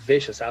such a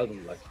vicious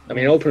album. Like, I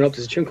mean, opening up,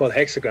 there's a tune called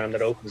Hexagram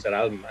that opens that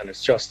album, and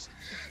it's just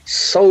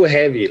so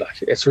heavy.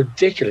 Like, it's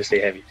ridiculously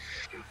heavy.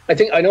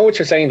 I know what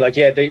you're saying. Like,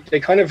 they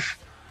kind of.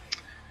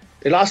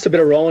 They lost a bit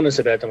of rawness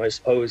about them, I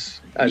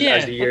suppose, as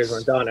the years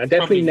went on. And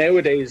definitely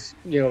nowadays,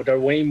 they're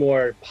way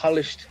more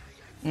polished,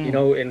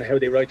 in how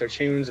they write their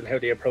tunes and how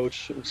they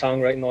approach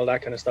songwriting, all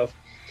that kind of stuff.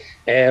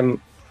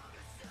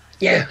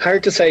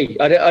 Hard to say.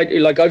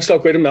 I've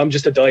stuck with them. I'm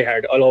just a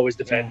diehard. I'll always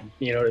defend them,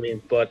 you know what I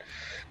mean? But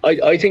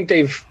I think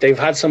they've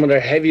had some of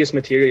their heaviest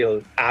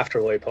material after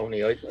White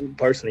Pony. I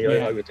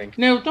would think.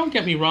 Now, don't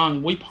get me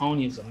wrong. White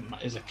Pony is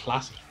a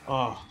classic.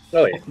 Oh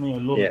yeah. Me, I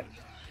love it.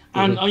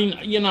 And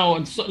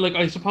and so, like,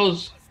 I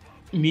suppose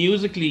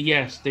musically,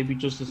 yes, they'd be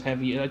just as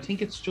heavy. I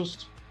think it's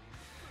just,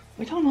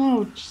 I don't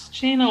know,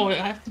 just I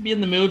have to be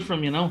in the mood for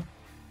him,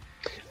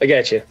 I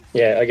get you.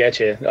 Yeah, I get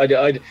you.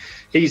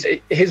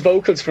 His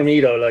vocals for me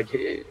though, like,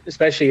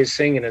 especially his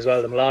singing as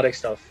well, the melodic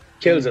stuff,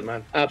 kills it,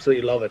 man.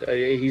 Absolutely love it.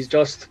 He's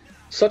just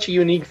such a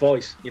unique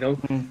voice,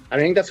 And I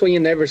think that's why you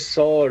never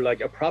saw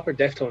like a proper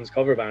Deftones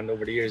cover band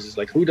over the years. Is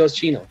like, who does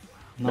Chino?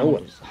 No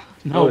one.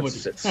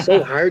 It's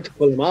so hard to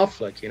pull him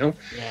off, like,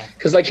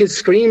 because like his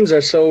screams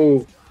are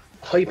so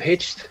high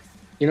pitched,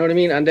 you know what I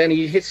mean, and then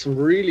he hits some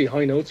really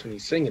high notes when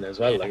he's singing as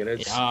well, like, and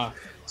it's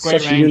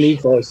such a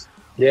unique voice.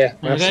 He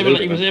was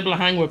able to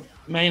hang with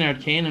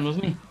Maynard Keenan,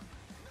 wasn't he?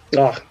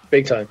 Oh,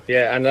 big time.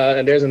 Yeah,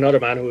 and there's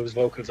another man whose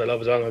vocals I love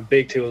as well. I'm a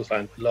big Tool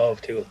fan.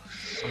 Love Tool.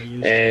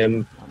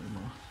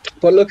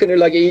 But looking at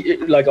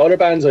like other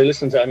bands I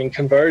listen to, I mean,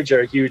 Converge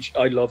are huge.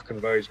 I love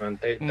Converge, man.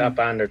 That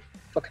band are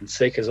fucking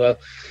sick as well.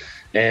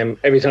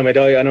 Every Time I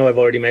Die, I know I've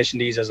already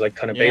mentioned these as like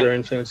kind of Bailer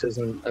influences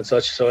and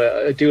such,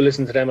 so I do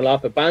listen to them a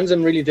lot. But bands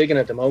I'm really digging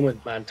at the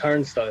moment, man,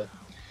 Turnstile.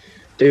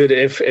 Dude,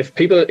 if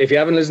you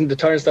haven't listened to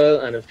Turnstile,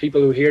 and if people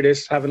who hear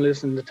this haven't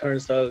listened to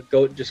Turnstile,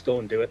 go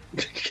and do it.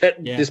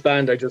 This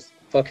band are just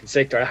fucking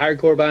sick. They're a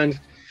hardcore band.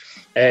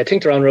 I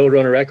think they're on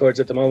Roadrunner Records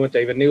at the moment.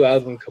 They have a new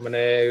album coming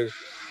out.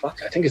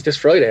 I think it's this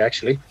Friday,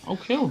 actually. Oh,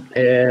 cool.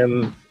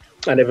 And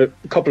they have a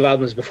couple of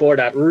albums before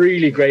that.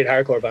 Really great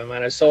hardcore band,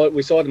 man.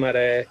 We saw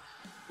them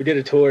we did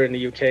a tour in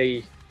the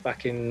UK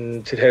back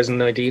in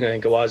 2019, I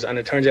think it was, and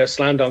it turns out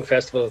Slam Dunk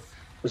Festival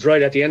was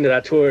right at the end of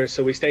that tour,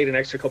 so we stayed an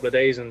extra couple of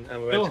days and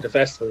we went to the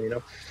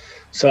festival,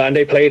 So, and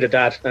they played at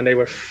that, and they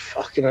were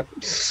fucking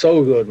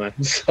so good, man.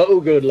 So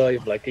good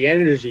live. Like, the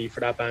energy for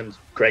that band's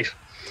great.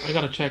 I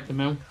gotta check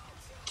them out.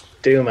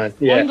 Do, man.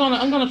 Yeah. I'm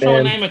gonna throw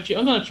a name at you.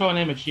 I'm gonna throw a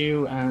name at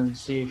you and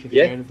see if you've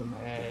heard of them.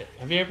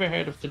 Have you ever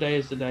heard of Today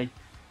Is the Day?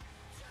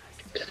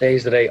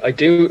 Today's the Day. I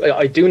do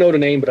know the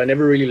name, but I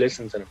never really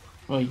listened to them.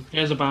 Right,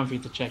 here's a band for you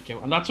to check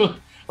out, and that's what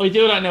I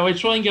do. That now, I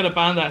try and get a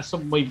band that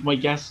some of my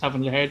guests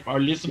haven't heard or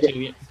listened to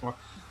yet before.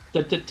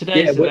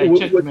 Today's the Day.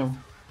 Check them out.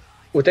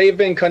 Would they have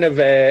been kind of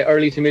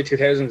early to mid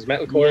 2000s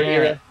metalcore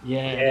era?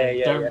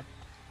 Yeah.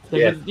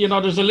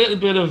 There's a little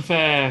bit of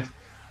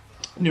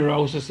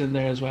Neurosis in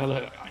there as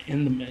well.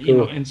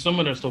 In some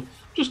of their stuff.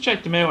 Just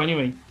check them out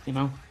anyway.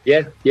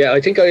 Yeah.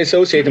 I think I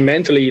associate them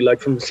mentally,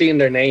 like, from seeing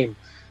their name.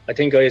 I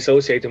think I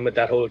associate them with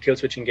that whole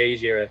Killswitch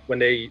Engage era when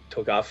they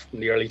took off in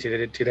the early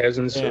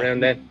 2000s, around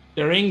then.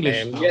 They're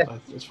English,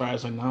 as far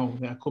as I know.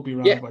 I could be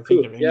wrong, but I think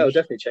they're English. Yeah, I'll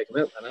definitely check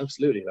them out, man.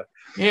 Absolutely. Like.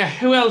 Yeah,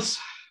 who else?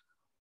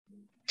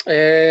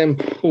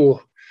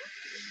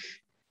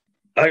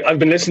 I've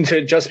been listening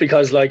to, just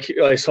because, like,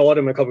 I saw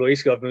them a couple of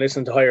weeks ago, I've been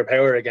listening to Higher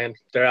Power again.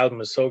 Their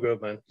album is so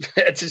good, man.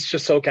 It's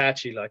just so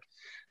catchy. Like,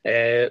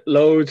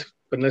 Load,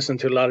 been listening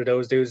to a lot of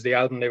those dudes. The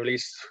album they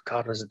released,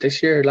 God, was it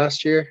this year or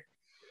last year?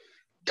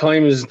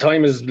 Time has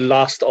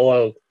lost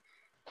all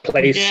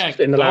place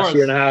in the last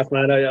year and a half,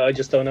 man. I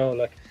just don't know.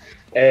 Like,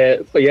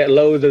 but yeah,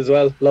 Load as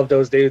well. Love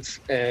those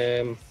dudes.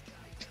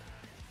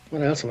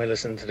 What else am I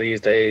listening to these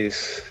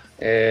days?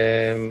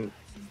 There's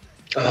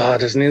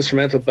an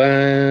instrumental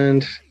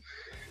band.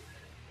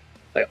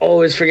 I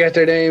always forget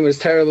their name. It's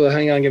terrible.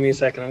 Hang on, give me a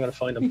second. I'm gonna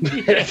find them.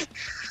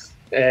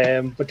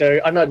 But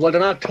they're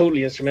not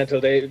totally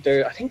instrumental.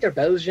 I think they're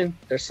Belgian.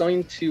 They're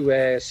signed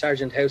to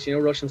Sargent House.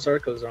 Russian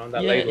Circles are on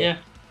that label.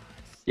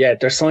 yeah,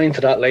 they're signed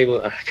to that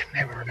label. I can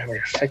never remember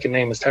their second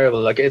name. It's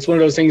terrible. Like, it's one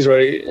of those things where,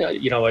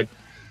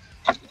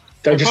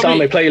 they're just on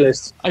my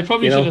playlist. I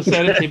probably should have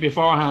said it to you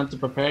beforehand to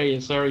prepare you.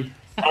 Sorry.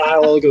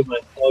 All good, man.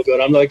 All good.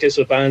 I'm like this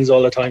with bands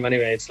all the time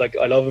anyway. It's like,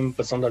 I love them,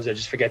 but sometimes I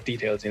just forget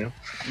details, Yeah.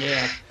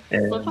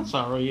 But that's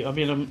all right. I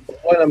mean,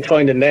 while I'm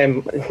finding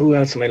them, who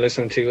else am I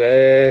listening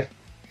to?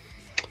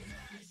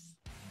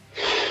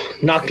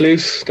 Knock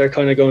Loose. They're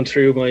kind of going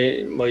through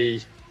my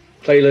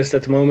playlist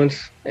at the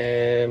moment.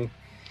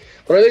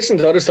 But I listen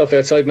to other stuff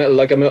outside metal.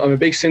 Like, I'm a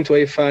big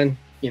synthwave fan.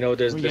 The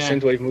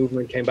synthwave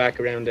movement came back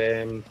around.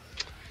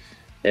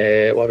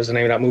 What was the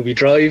name of that movie?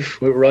 Drive,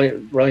 with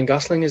Ryan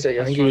Gosling, is it?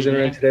 I think he was in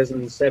around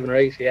 2007 or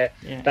 8. Yeah.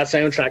 That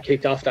soundtrack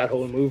kicked off that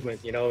whole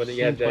movement.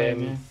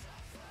 And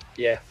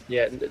he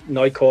had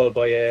Night Call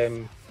by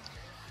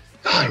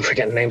I'm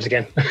forgetting names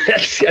again.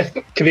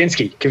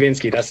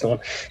 Kavinsky, that's the one.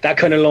 That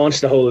kind of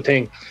launched the whole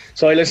thing.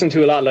 So I listen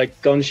to a lot,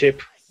 like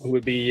Gunship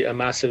would be a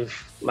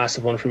massive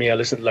one for me. I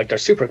listen, like, they're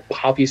super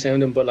poppy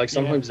sounding, but like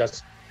sometimes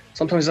that's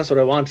what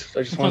I want.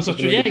 I just want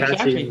something really catchy.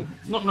 Exactly.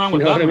 Nothing wrong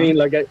with that. You know what I mean?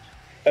 Like, I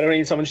don't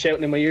need someone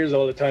shouting in my ears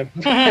all the time.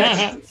 But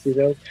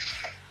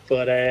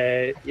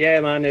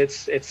man,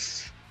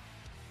 it's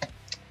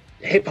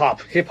hip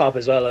hop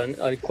as well, and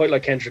I quite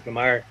like Kendrick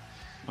Lamar.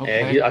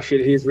 Okay. I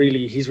feel he's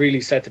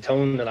really set the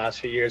tone in the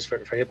last few years for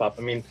hip hop.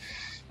 I mean,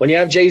 when you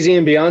have Jay-Z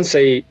and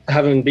Beyonce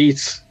having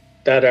beats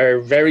that are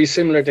very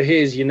similar to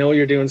his,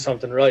 you're doing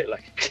something right.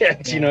 Like, do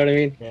you know what I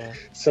mean? Yeah.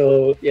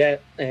 So I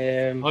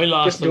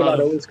lost a lot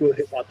of old school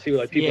hip hop too,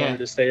 like People Under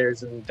the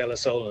Stairs and De La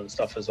Soul and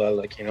stuff as well.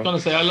 Like, I was gonna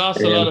say I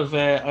lost a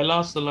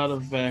lot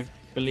of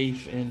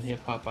belief in hip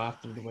hop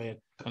after the way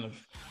it kind of,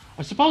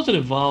 I suppose it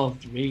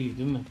evolved really,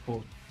 didn't it?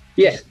 But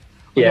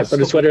but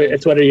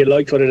it's whether you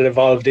liked what it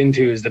evolved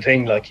into is the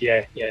thing. Like,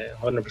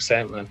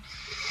 100%,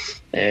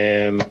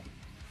 man.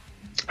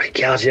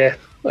 God, yeah.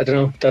 I don't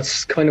know.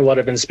 That's kind of what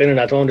I've been spinning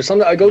at home. There's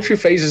something I go through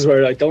phases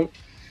where I don't,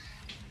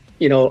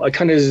 I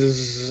kind of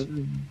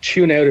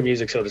tune out of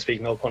music, so to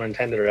speak. No pun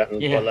intended or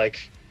anything. Yeah. But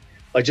like,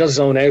 I just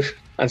zone out,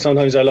 and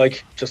sometimes I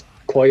like just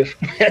quiet.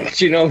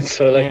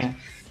 So like,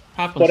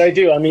 happens. But I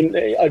do. I mean,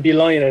 I'd be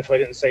lying if I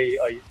didn't say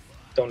I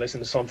don't listen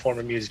to some form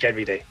of music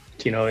every day.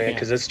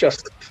 Because it's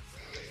just,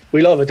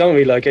 we love it, don't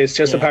we? Like, it's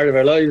just a part of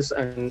our lives,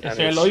 and it's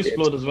our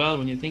lifeblood as well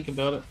when you think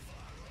about it.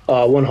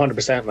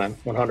 100%, man.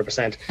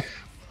 100%.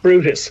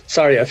 Brutus.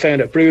 Sorry, I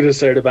found it.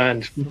 Brutus are the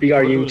band.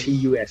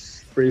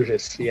 Brutus.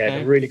 Brutus. Yeah,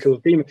 okay. Really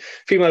cool.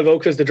 Female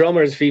vocalist. The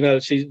drummer is female.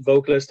 She's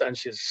vocalist, and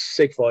she's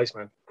sick voice,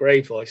 man.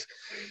 Great voice.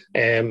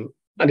 And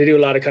they do a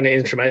lot of kind of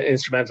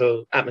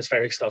instrumental,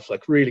 atmospheric stuff.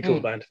 Like, really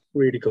cool band.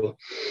 Really cool.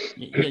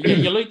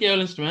 You like the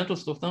old instrumental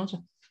stuff, don't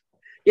you?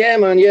 Yeah,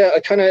 man. Yeah,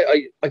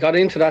 I got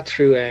into that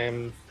through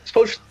I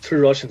suppose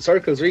through Russian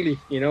circles. Really,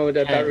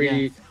 that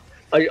really.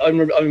 Yeah.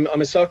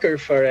 I'm a sucker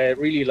for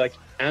really like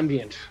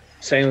ambient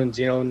sounds,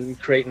 and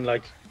creating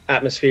like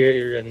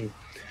atmosphere and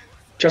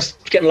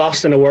just getting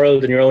lost in a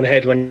world in your own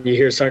head when you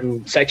hear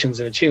certain sections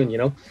in a tune,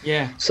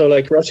 Yeah. So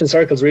like Russian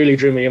circles really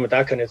drew me in with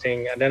that kind of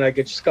thing, and then I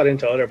just got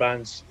into other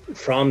bands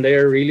from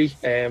there really.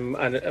 And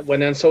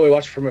when So I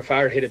Watched From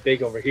Afar hit it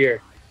big over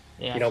here.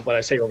 Yeah. But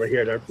I say over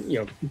here,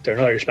 they're an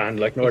Irish band,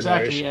 like Northern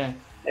Irish. Yeah.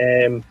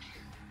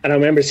 And I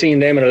remember seeing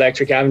them in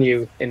Electric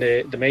Avenue in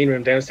the main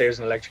room downstairs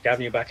in Electric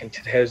Avenue back in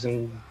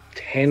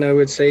 2010, I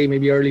would say,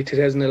 maybe early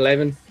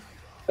 2011.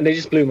 And they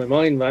just blew my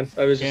mind, man.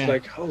 I was just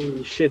like,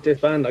 holy shit,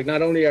 this band, like,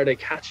 not only are they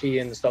catchy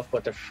and stuff,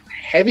 but they're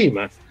heavy,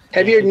 man.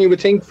 Heavier than you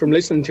would think from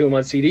listening to them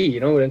on CD,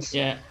 It's,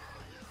 There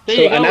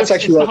you go. And that's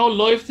it's the whole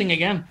live thing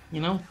again,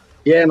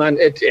 Yeah, man,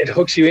 it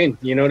hooks you in,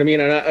 you know what I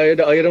mean? And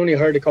I had only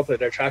heard a couple of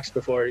their tracks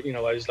before,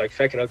 I was like,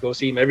 feck it, I'll go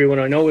see them. Everyone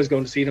I know is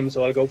going to see them,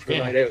 so I'll go for a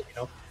night out,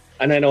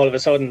 And then all of a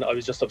sudden, I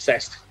was just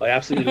obsessed. I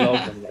absolutely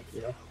loved them,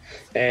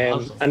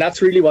 awesome. And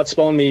that's really what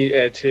spawned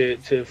me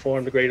to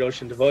form the Great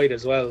Ocean Divide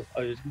as well.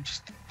 I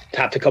just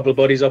tapped a couple of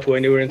buddies up who I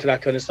knew were into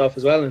that kind of stuff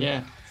as well,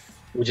 and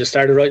we just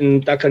started writing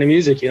that kind of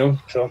music,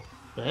 So,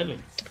 really,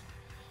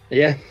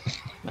 yeah.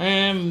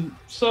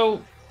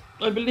 So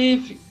I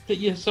believe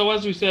that So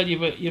as we said,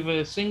 you've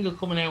a single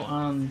coming out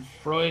on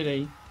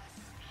Friday.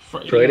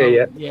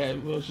 Friday, yeah.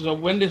 So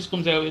when this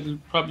comes out, it'll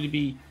probably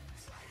be.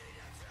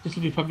 This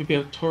will probably be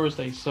out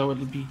Thursday, so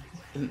it'll be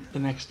the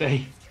next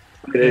day.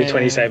 The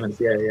 27th,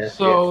 yeah.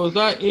 So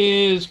that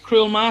is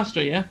Cruel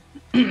Master, yeah?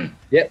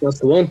 Yeah, that's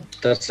the one.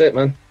 That's it,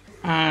 man.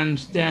 And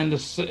then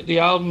the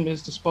album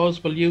is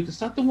Disposable Youth. Is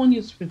that the one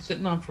you've been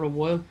sitting on for a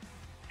while?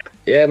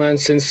 Yeah, man,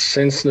 since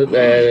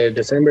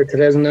December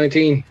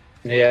 2019.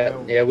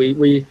 Yeah,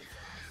 we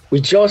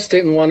just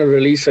didn't want to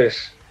release it.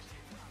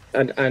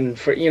 And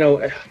for,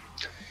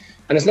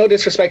 and it's no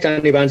disrespect to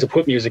any bands that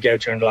put music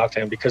out during the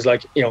lockdown, because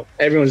like,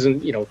 everyone's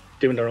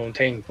doing their own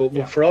thing.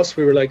 But for us,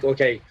 we were like,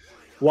 okay,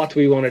 what do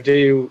we want to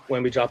do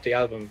when we drop the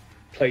album?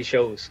 Play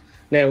shows.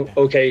 Now,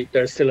 okay,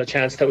 there's still a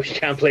chance that we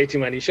can't play too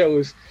many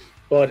shows,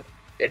 but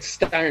it's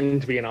starting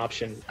to be an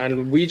option.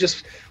 And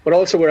but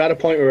also we're at a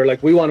point where we're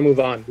like, we want to move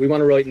on. We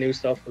want to write new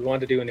stuff. We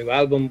want to do a new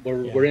album.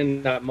 We're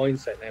in that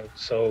mindset now.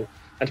 So,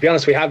 and to be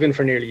honest, we have been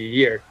for nearly a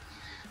year.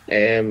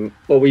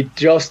 But we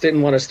just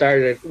didn't want to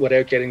start it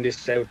without getting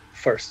this out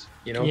first,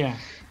 you know. Yeah.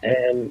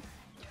 And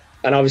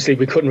obviously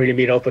we couldn't really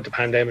meet up with the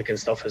pandemic and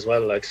stuff as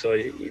well, like, so,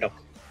 you know,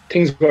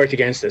 things worked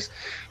against us.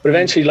 But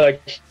eventually,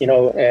 like, you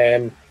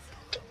know,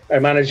 our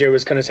manager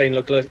was kind of saying,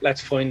 look,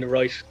 let's find the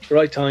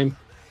right time.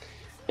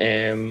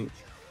 And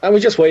we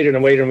just waited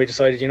and waited, and we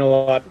decided, you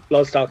know what,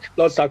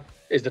 Bloodstock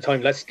is the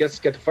time. Let's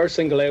get the first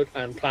single out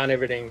and plan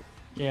everything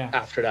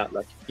after that,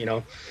 like, you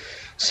know.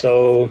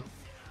 So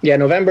yeah,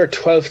 November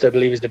 12th, I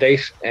believe, is the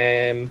date.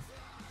 We're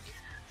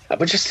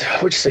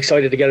just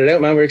excited to get it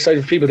out, man. We're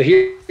excited for people to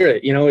hear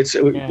it. You know,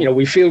 you know,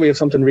 we feel we have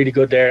something really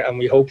good there, and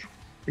we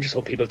just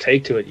hope people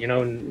take to it, you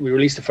know. And we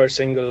released the first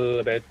single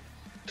about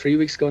 3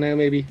 weeks ago now,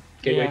 maybe.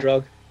 Gateway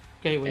Drug.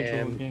 Gateway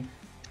Drug, yeah.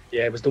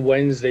 Yeah, it was the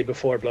Wednesday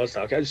before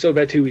Bloodstock. So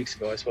about 2 weeks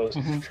ago, I suppose.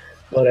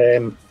 But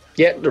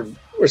yeah, the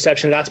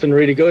reception of that's been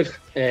really good.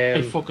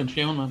 It's fucking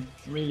tune, man.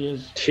 It really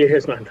is.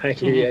 Cheers, man.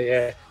 Thank you.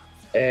 Yeah.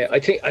 I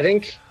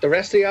think the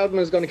rest of the album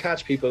is going to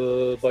catch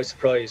people by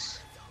surprise.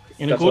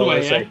 In a good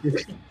way, yeah.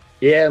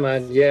 Yeah,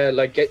 man. Yeah,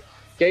 like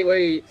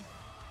Gateway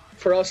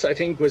for us, I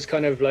think, was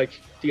kind of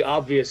like the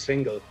obvious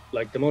single,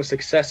 like the most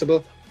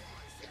accessible.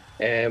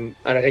 And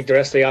I think the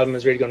rest of the album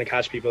is really going to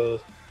catch people.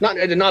 Not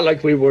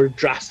like we were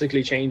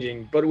drastically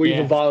changing, but we've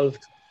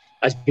evolved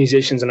as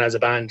musicians and as a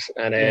band,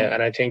 and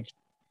I think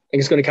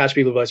it's going to catch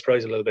people by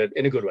surprise a little bit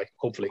in a good way,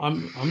 hopefully.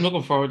 I'm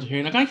looking forward to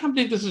hearing. Like, I can't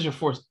believe this is your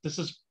first. This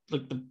is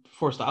like the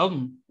first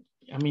album.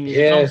 I mean,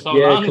 it's so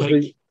long.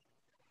 Like...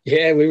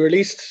 we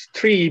released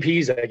 3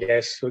 EPs, I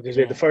guess, because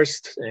we had the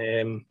first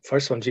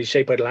one. Geez,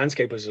 Shaped by the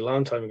Landscape was a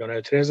long time ago now,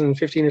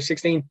 2015 or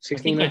 16. I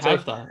think I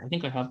have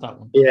that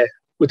one. Yeah,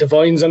 with the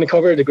vines on the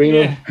cover, the green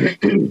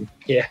one.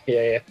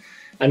 Yeah.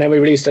 And then we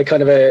released a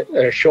kind of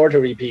a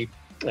shorter EP,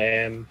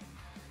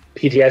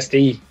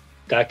 PTSD,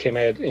 that came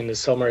out in the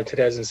summer of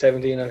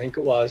 2017, I think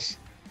it was.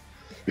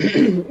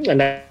 And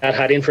that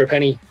had In for a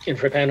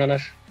Pound on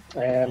it.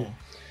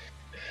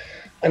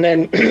 And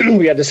then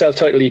we had the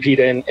self-titled EP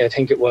then, I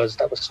think that was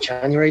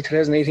January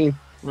 2018.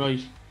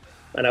 Right.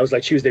 And that was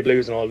like Tuesday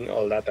Blues and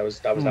all that. That was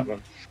that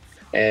one.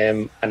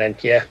 And then,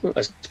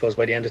 I suppose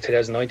by the end of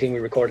 2019, we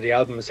recorded the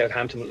album in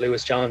Southampton with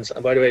Lewis Johns.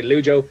 And by the way,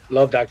 Lujo,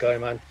 love that guy,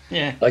 man.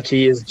 Yeah. Like,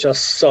 he is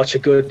just such a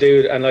good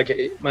dude. And like,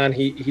 man,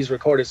 he's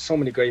recorded so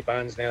many great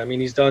bands now. I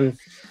mean, he's done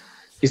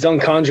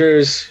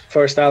Conjurer's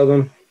first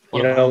album,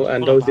 you know,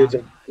 and those dudes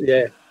are,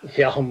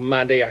 oh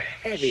man, they are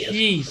heavy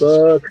as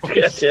fuck.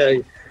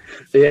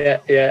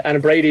 Yeah.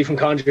 And Brady from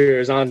Conjurer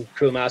is on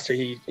Cruel Master.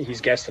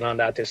 He's guesting on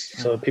that.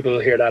 So people will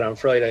hear that on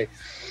Friday.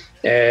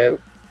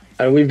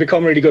 And we've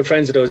become really good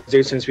friends with those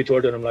dudes since we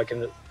toured with them. Like,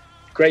 and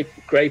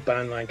great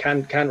band, man.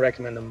 Can't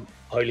recommend them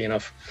highly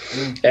enough.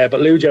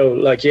 But Lujo,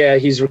 like,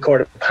 he's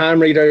recorded Palm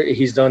Reader.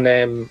 He's done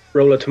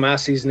Rolo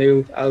Tomasi's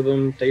new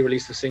album. They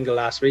released a single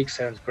last week.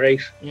 Sounds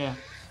great. Yeah.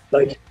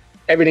 Like,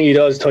 everything he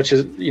does turns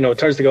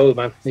to gold,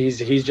 man.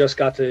 He's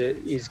got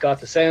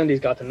the sound, he's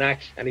got the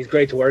knack, and he's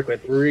great to work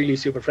with. Really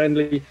super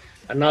friendly.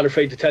 I'm not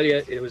afraid to tell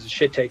you, it was a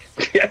shit take.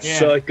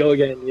 So go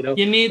again, you know.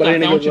 You need that,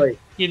 don't you?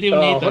 You do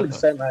need that.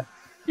 100%, man.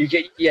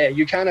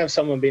 You can't have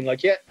someone being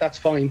like, that's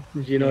fine.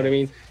 You know what I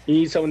mean? You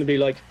need someone to be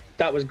like,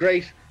 that was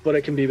great, but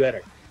it can be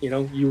better. You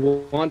know,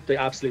 you want the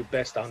absolute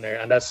best on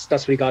there, and that's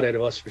what he got out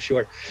of us for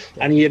sure.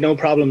 And he had no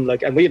problem,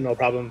 and we had no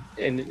problem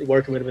in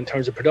working with him in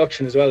terms of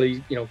production as well.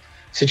 He,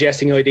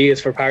 suggesting ideas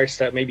for parts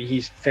that maybe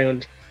he's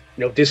found,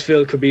 this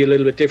fill could be a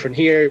little bit different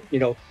here.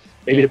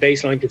 Maybe the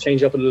bass line could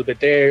change up a little bit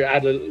there,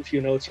 add a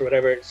few notes or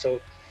whatever. So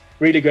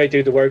really great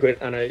dude to work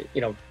with, and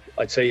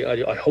I'd say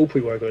I hope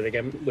we work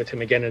with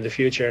him again in the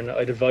future, and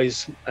I'd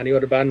advise any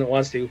other band that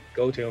wants to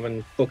go to him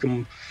and book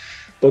him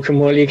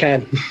while you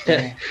can.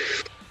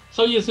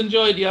 So you've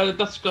enjoyed,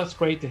 that's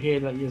great to hear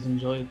that you've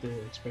enjoyed the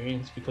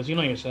experience, because you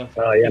know yourself,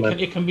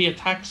 it can be a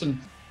taxing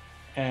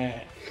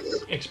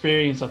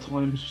experience at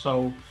times.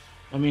 So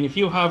I mean, if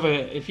you have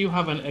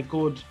a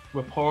good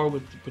rapport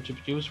with your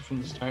producer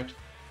from the start,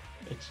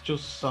 it's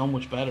just so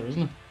much better,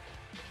 isn't it?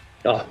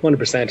 Oh,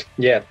 100%.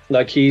 Yeah,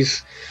 like,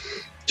 he's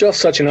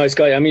just such a nice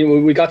guy. I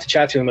mean, we got to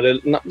chat to him a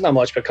little, not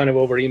much, but kind of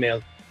over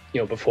email,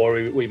 before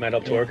we met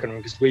up to work on him,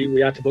 because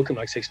we had to book him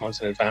like 6 months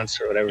in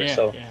advance or whatever.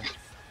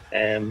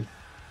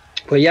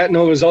 But it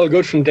was all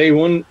good from day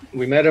one.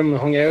 We met him,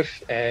 hung out,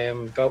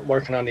 got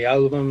working on the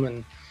album,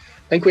 and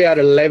I think we had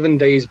 11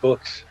 days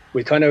booked.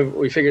 We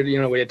figured,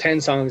 we had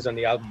 10 songs on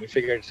the album. We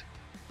figured,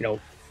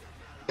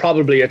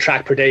 probably a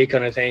track per day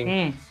kind of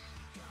thing.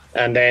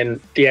 And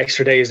then the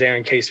extra day is there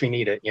in case we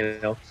need it,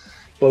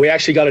 But we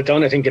actually got it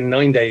done, I think, in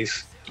 9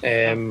 days,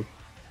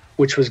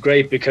 which was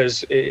great,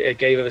 because it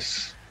gave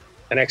us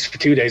an extra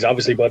 2 days,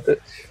 obviously. But,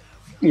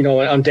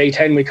 on day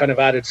 10, we kind of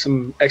added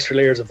some extra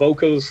layers of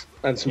vocals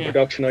and some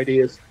production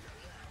ideas.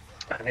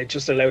 And it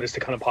just allowed us to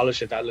kind of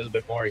polish it that a little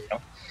bit more,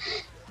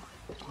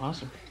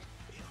 Awesome.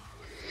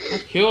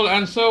 That's cool.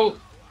 And so,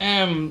 so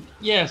I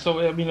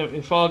mean,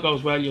 if all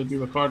goes well, you'll be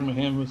recording with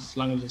him as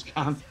long as you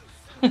can.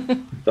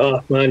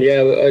 Oh man,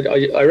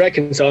 I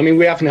reckon so. I mean,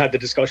 we haven't had the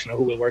discussion of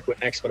who we'll work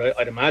with next, but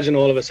I'd imagine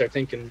all of us are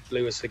thinking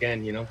Lewis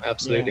again.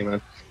 Absolutely,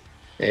 man.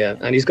 Yeah,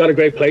 and he's got a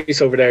great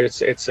place over there.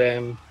 It's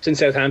in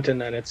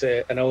Southampton, and it's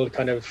an old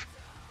kind of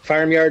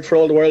farmyard for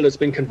all the world that's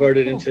been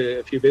converted into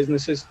a few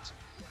businesses.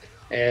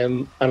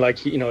 And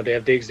like, you know, they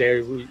have digs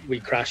there. We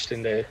crashed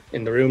in the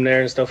room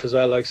there and stuff as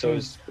well. Like, so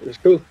it was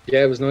cool.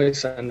 Yeah, it was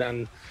nice.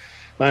 And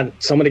man,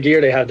 some of the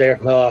gear they had there,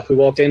 we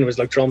walked in, it was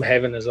like drum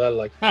heaven as well.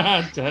 Like,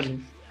 man,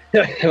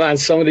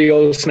 some of the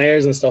old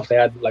snares and stuff they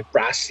had, like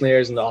brass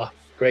snares, and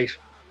great,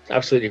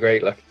 absolutely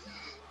great. Like,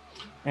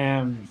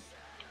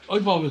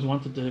 I've always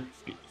wanted to.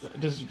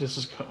 This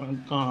has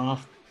gone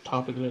off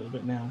topic a little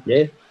bit now.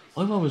 Yeah,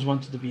 I've always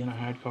wanted to be in a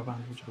hardcore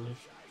band. Would you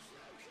believe?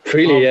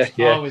 Really, always,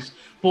 yeah. Always,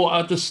 but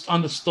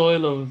on the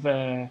style of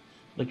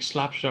like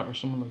Slapshot or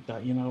something like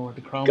that, you know, or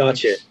the Chrome.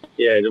 Gotcha.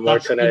 Yeah, the more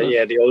kind of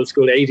the old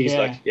school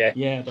 80s,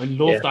 Yeah, I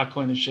love that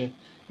kind of shit.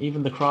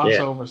 Even the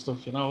crossover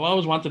stuff, you know. I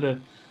always wanted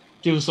to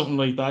do something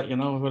like that, you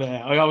know. But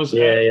I always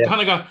kind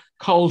of got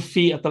cold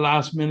feet at the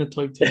last minute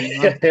type thing.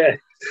 You know?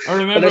 I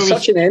remember but there's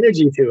such an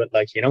energy to it,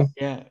 like, you know.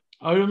 Yeah,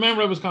 I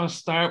remember I was going to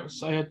start.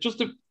 I had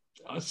just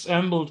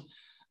assembled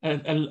a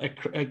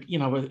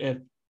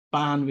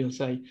band, we'll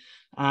say,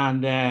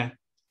 and I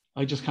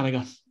just kind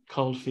of got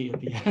cold feet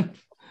at the end,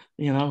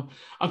 you know,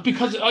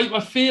 because I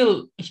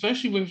feel,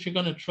 especially if you're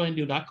going to try and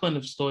do that kind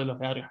of style of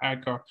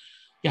hardcore,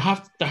 there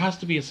has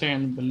to be a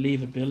certain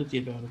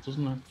believability about it,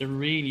 doesn't it? They're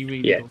really,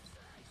 really good.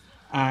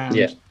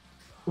 And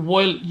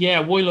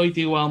while I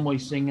do all my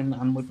singing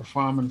and my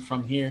performing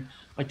from here,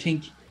 I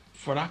think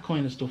for that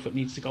kind of stuff it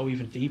needs to go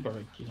even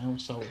deeper, you know.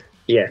 So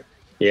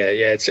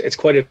it's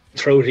quite a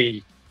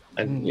throaty,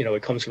 and you know,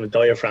 it comes from the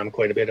diaphragm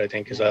quite a bit, I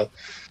think, as well.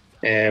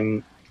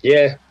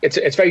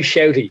 It's very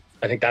shouty.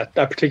 I think that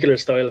particular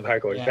style of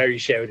hardcore is very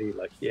shouty,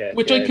 like,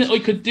 I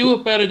could do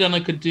it better than I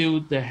could do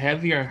the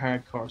heavier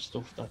hardcore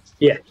stuff. That's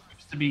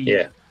supposed to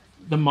be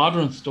the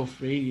modern stuff,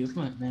 really, isn't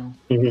it now?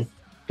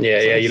 Mm-hmm.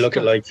 You look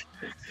at, like,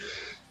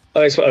 I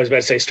was about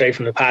to say Straight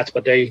from the Path,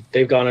 but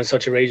they've gone in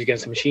such a Rage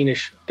Against the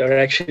Machine-ish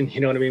direction, you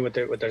know what I mean, with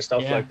their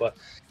stuff, like, but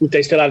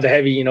they still have the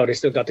heavy, you know, they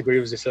still got the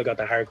grooves, they still got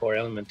the hardcore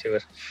element to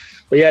it.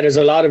 But there's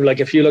a lot of, like,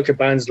 if you look at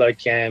bands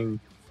like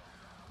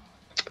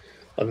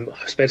I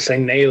was about to say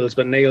Nails,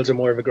 but Nails are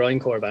more of a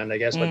grindcore band, I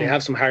guess, but they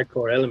have some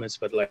hardcore elements.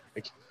 But like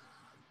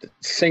the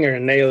singer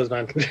in Nails,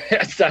 man,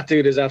 that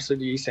dude is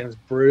absolutely, he sounds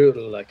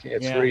brutal. Like,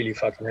 it's really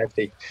fucking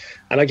hefty.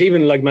 And like,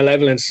 even like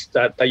Malevolence,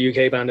 that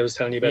UK band I was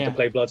telling you about to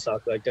play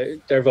Bloodstock, like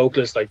their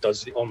vocalist like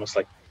does almost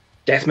like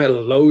death metal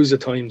loads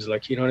of times,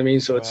 like, you know what I mean?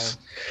 So it's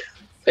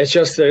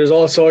just, there's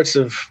all sorts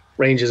of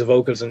ranges of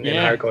vocals in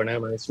hardcore now,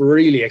 man. It's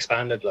really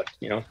expanded, like,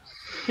 you know.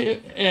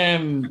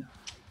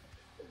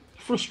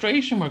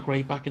 Frustration were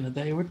great back in the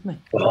day, weren't they?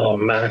 Oh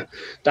man,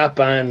 that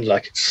band,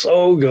 like, it's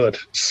so good,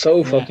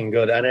 so fucking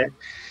good, and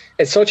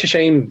it's such a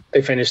shame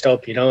they finished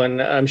up, you know. And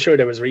I'm sure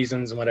there was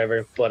reasons and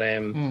whatever, but I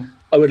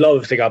would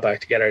love if they got back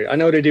together. I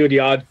know they do the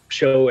odd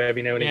show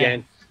every now and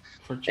again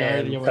for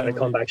charity, kind of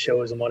comeback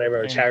shows and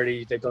whatever, or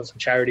charity. They've done some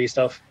charity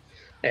stuff,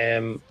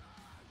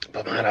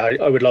 but man,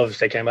 I would love if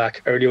they came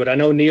back earlier. I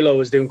know Nilo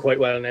is doing quite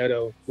well now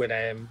though, with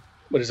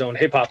his own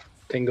hip hop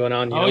thing going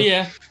on,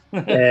 you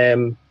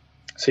know?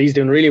 So he's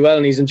doing really well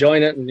and he's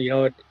enjoying it, and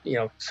you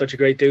know, such a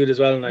great dude as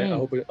well. And I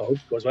hope it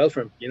goes well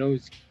for him. You know,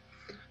 he's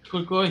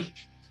good guy.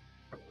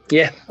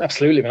 Yeah,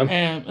 absolutely,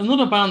 man.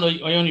 Another band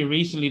I only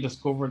recently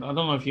discovered. I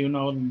don't know if you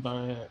know them.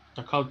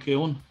 They're called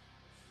Goon.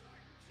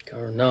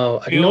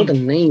 No, I know the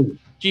name.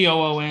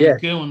 Goon.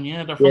 Goon.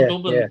 Yeah, they're from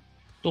Dublin. Yeah.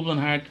 Dublin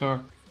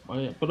hardcore.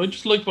 But I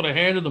just liked what I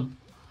heard of them.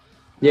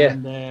 Yeah.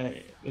 And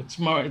it's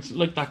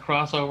like that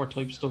crossover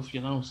type stuff,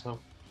 you know. So.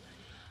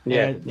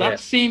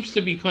 That seems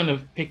to be kind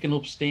of picking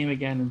up steam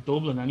again in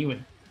Dublin anyway.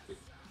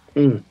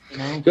 You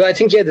know? Well, I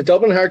think the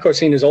Dublin hardcore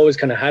scene has always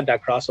kind of had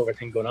that crossover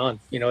thing going on.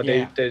 You know,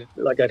 they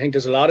like, I think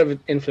there's a lot of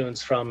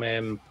influence from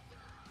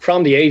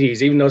the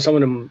 80s, even though some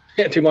of them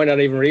they might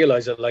not even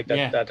realize it, like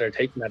that they're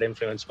taking that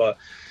influence. But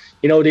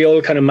you know, the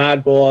old kind of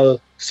Madball,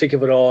 Sick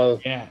of It All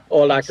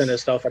that kind of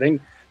stuff. I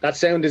think that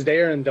sound is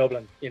there in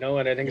Dublin, you know,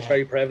 and I think it's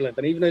very prevalent,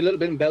 and even a little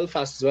bit in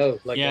Belfast as well.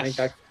 Like, I think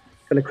that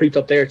kind of creeped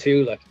up there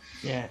too. Like,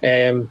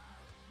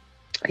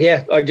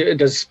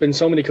 there's been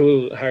so many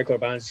cool hardcore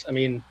bands. I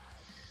mean,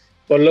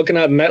 but looking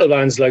at metal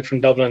bands like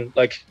from Dublin,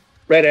 like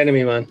Red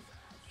Enemy, man,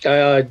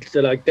 like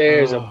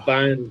there's a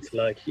band,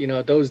 like, you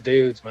know, those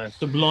dudes, man.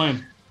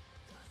 Sublime.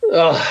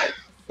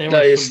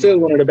 It's still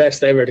one of the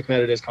best ever to come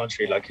out of this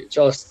country. Like, it's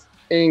just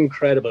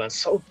incredible and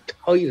so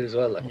tight as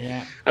well. Like,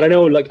 and I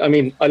know, like, I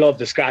mean, I love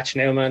the Scratch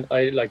now, man.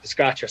 I like the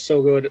Scratch are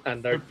so good,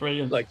 and they're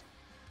brilliant, like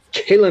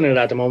killing it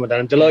at the moment,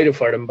 and I'm delighted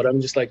for them. But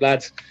I'm just like,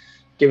 lads,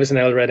 give us an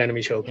old Red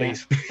Enemy show,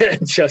 please.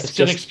 just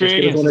an experience. Just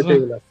give us one or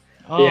two, like.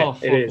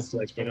 It is,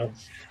 like, you know.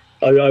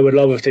 I would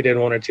love if they did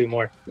one or two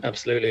more.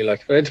 Absolutely,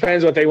 like, but it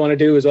depends what they want to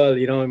do as well.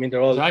 You know, I mean, they're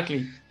all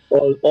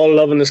all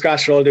loving the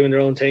Scratch, they're all doing their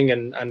own thing,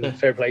 and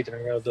fair play to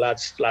them. You know, the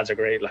lads are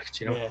great, like,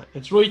 you know. Yeah,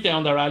 it's right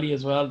down their alley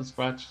as well, the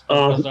Scratch.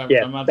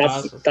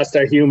 That's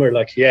their humor,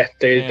 like,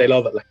 they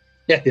love it, like,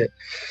 yeah.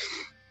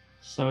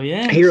 So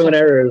Hero and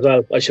Error as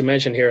well. I should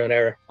mention Hero and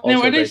Error.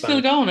 Now, are they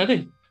still going? Are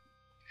they?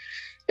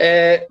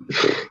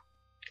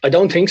 I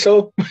don't think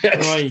so.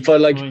 Right,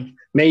 but like right.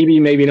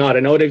 maybe not. I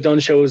know they've done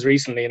shows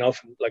recently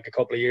enough, like a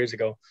couple of years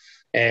ago.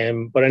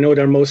 But I know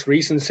their most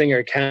recent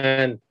singer,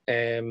 Can,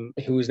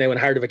 who's now in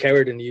Heart of a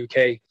Coward in the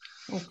UK.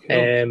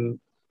 Okay.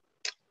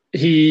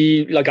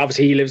 He, like,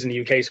 obviously he lives in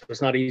the UK, so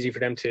it's not easy for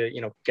them to,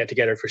 you know, get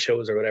together for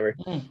shows or whatever.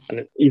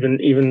 And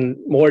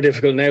even more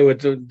difficult now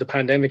with the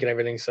pandemic and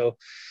everything. So,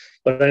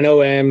 but I know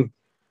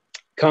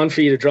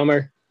Confi, the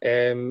drummer,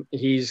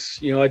 he's,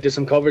 you know, I did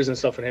some covers and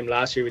stuff with him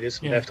last year. We did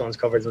some Deftones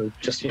covers and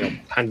just, you know,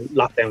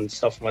 lockdown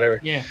stuff and whatever.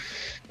 Yeah.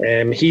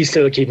 He's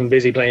still keeping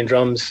busy playing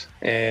drums.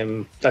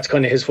 That's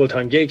kind of his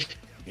full-time gig,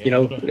 you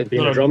know,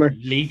 being a drummer.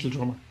 Lethal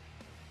drummer.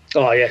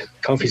 Oh yeah,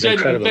 Confi's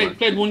incredible. He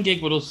played one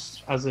gig with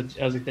us as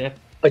a Def.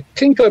 I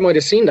think I might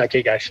have seen that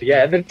gig actually.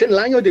 Yeah, didn't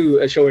Lango do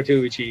a show or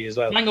two with you as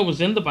well? Lango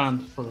was in the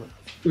band for.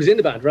 He was in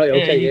the band, right?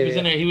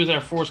 Okay, He was our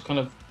first kind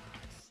of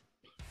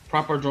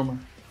proper drummer.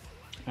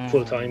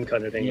 Full time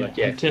kind of thing,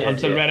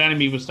 until Red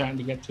Enemy was starting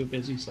to get too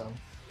busy. So.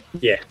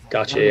 Yeah,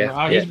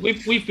 gotcha.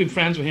 We've been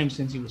friends with him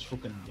since he was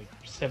fucking like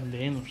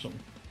 17 or something.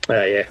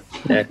 Yeah.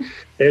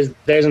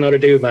 There's another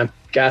dude, man.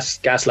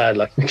 Gas lad,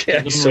 like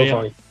he's so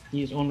funny.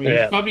 He's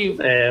unreal. He's probably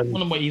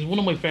one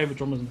of my favorite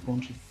drummers in the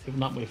country, if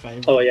not my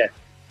favorite. Oh yeah,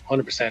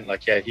 100%.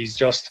 Like he's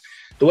just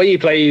the way he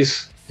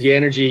plays, the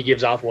energy he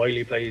gives off while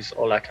he plays,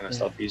 all that kind of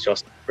stuff. He's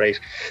just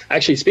great.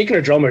 Actually, speaking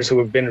of drummers who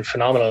have been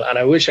phenomenal, and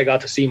I wish I got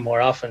to see more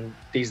often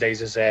these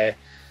days, is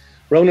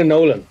Ronan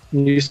Nolan,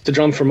 who used to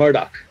drum for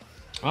Murdoch.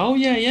 Oh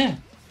yeah.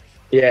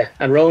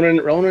 And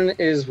Ronan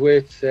is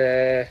with.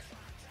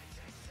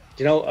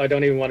 You know, I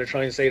don't even want to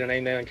try and say the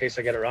name now in case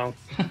I get it wrong,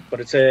 but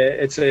it's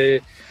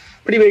a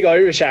pretty big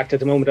Irish act at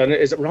the moment.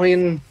 Is it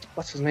Ryan?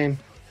 What's his name?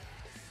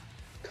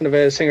 Kind of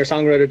a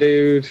singer-songwriter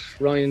dude.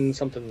 Ryan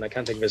something. I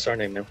can't think of his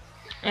surname now.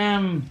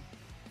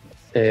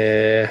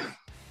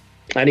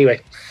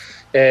 Anyway,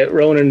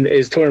 Ronan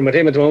is touring with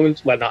him at the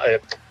moment. Well, not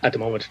at the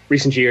moment.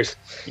 Recent years.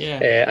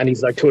 Yeah. And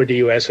he's like toured the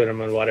US with him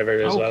and whatever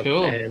as well.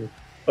 Cool.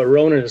 But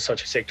Ronan is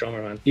such a sick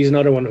drummer, man. He's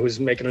another one who's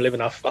making a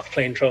living off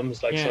playing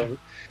drums. Like so.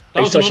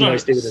 That was such a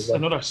nice dude as well.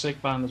 Another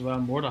sick band as well,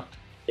 Murdoch.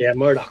 Yeah,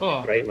 Murdoch.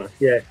 Oh. Great, man.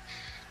 Yeah.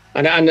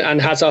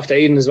 And hats off to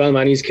Aidan as well,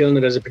 man. He's killing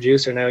it as a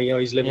producer now. You know,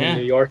 he's living in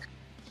New York.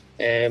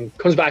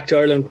 Comes back to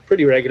Ireland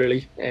pretty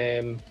regularly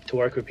to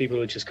work with people,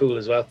 which is cool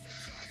as well.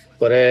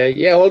 But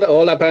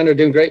all that band are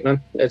doing great,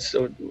 man. It's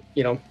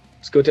you know,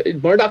 it's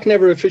good. Murdoch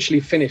never officially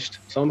finished,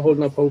 so I'm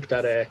holding up hope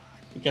that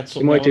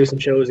he might do some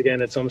shows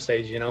again at some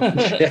stage. You know.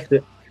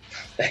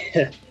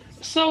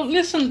 So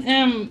listen,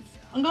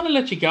 I'm gonna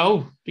let you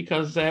go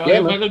because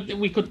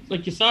we could,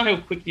 like, you saw how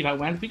quickly that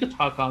went. We could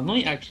talk all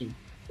night, actually.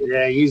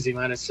 Yeah, easy,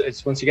 man.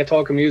 It's once you get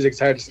talking music,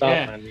 it's hard to stop,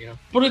 man. You know.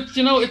 But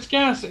it's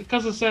gas,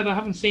 because I said I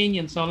haven't seen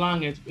you in so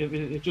long. It's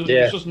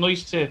just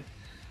nice to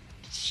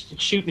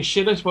shoot the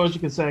shit, I suppose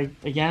you could say,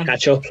 again.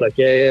 Catch up, like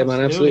man,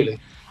 absolutely.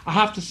 I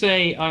have to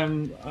say,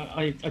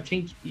 I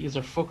think yous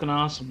are fucking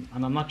awesome,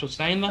 and I'm not just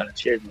saying that.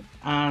 Cheers, man.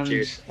 And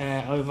cheers.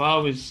 I've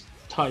always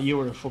thought you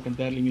were a fucking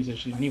deadly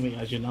musician, anyway,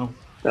 as you know.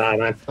 Ah,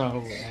 man.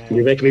 So,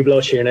 you're making me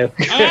blush here now.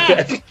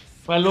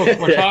 Well, look,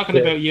 we're talking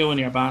about you and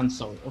your band,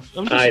 so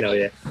I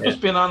know,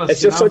 just being honest. It's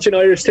just such an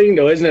Irish thing,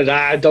 though, isn't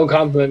it? Don't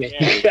compliment me.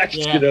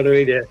 You know what I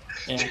mean? Yeah.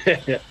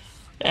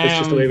 It's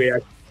just the way we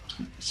are.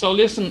 So,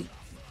 listen,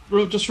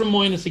 just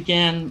remind us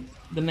again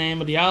the name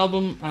of the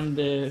album and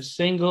the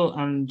single,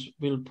 and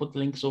we'll put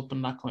links up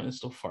and that kind of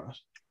stuff for it.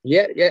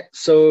 Yeah.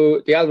 So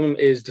the album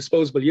is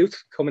Disposable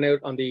Youth, coming out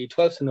on the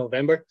 12th of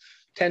November.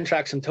 10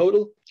 tracks in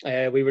total.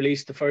 We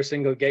released the first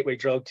single, Gateway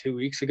Drug, 2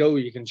 weeks ago.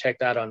 You can check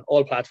that on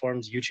all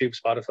platforms, YouTube,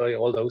 Spotify,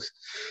 all those.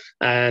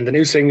 And the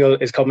new single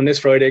is coming this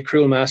Friday,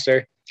 Cruel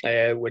Master,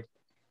 with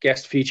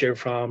guest feature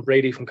from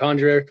Brady from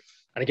Conjurer.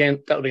 And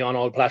again, that'll be on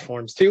all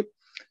platforms too.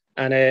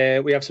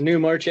 And we have some new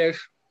merch out.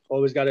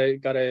 Always gotta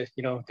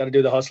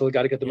do the hustle,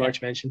 gotta get the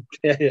merch mentioned.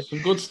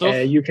 Some good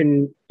stuff. You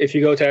can, if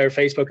you go to our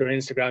Facebook or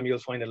Instagram, you'll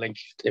find a link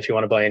if you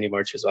want to buy any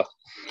merch as well.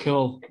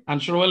 Cool.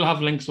 And sure, we'll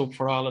have links up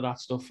for all of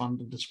that stuff on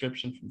the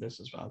description from this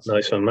as well. So.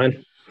 Nice one,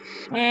 man.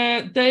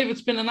 Dave,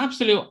 it's been an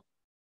absolute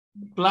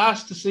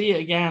blast to see you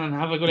again and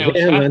have a good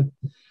chat. Man.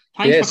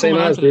 Thanks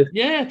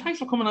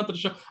for coming onto the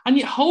show.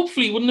 And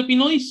hopefully, wouldn't it be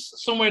nice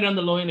somewhere down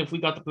the line if we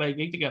got to play a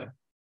gig together?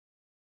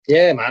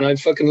 Yeah, man, I'd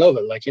fucking love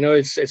it. Like, you know,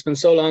 it's been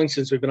so long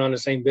since we've been on the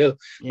same bill.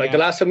 Like, the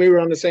last time we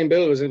were on the same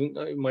bill was in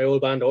my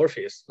old band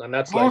Orpheus, and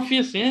that's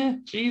Orpheus,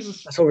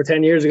 Jesus, that's over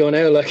 10 years ago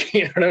now. Like,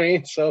 you know what I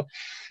mean? So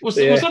was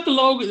that the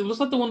logo? Was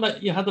that the one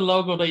that you had the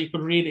logo that you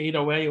could read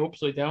either way,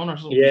 upside down or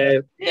something?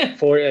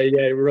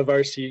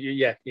 Reverse.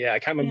 I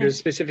can't remember the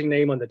specific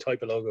name on the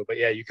type of logo, but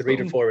you could read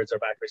it forwards or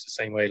backwards the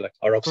same way, like,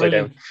 or upside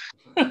down.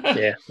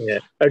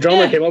 Our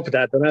drummer came up with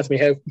that. Don't ask me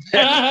how.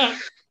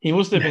 He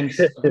must have been,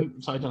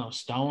 I don't know,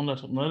 stoned or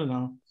something. I don't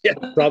know. Yeah,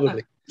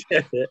 probably.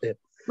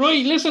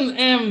 Right,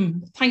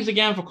 listen, thanks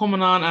again for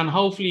coming on, and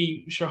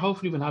hopefully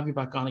we'll have you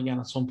back on again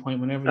at some point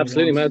whenever.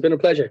 Absolutely, man. It's been a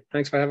pleasure.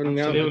 Thanks for having me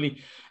on.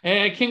 Absolutely.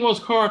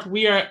 KingWoes Court,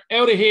 we are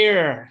out of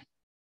here.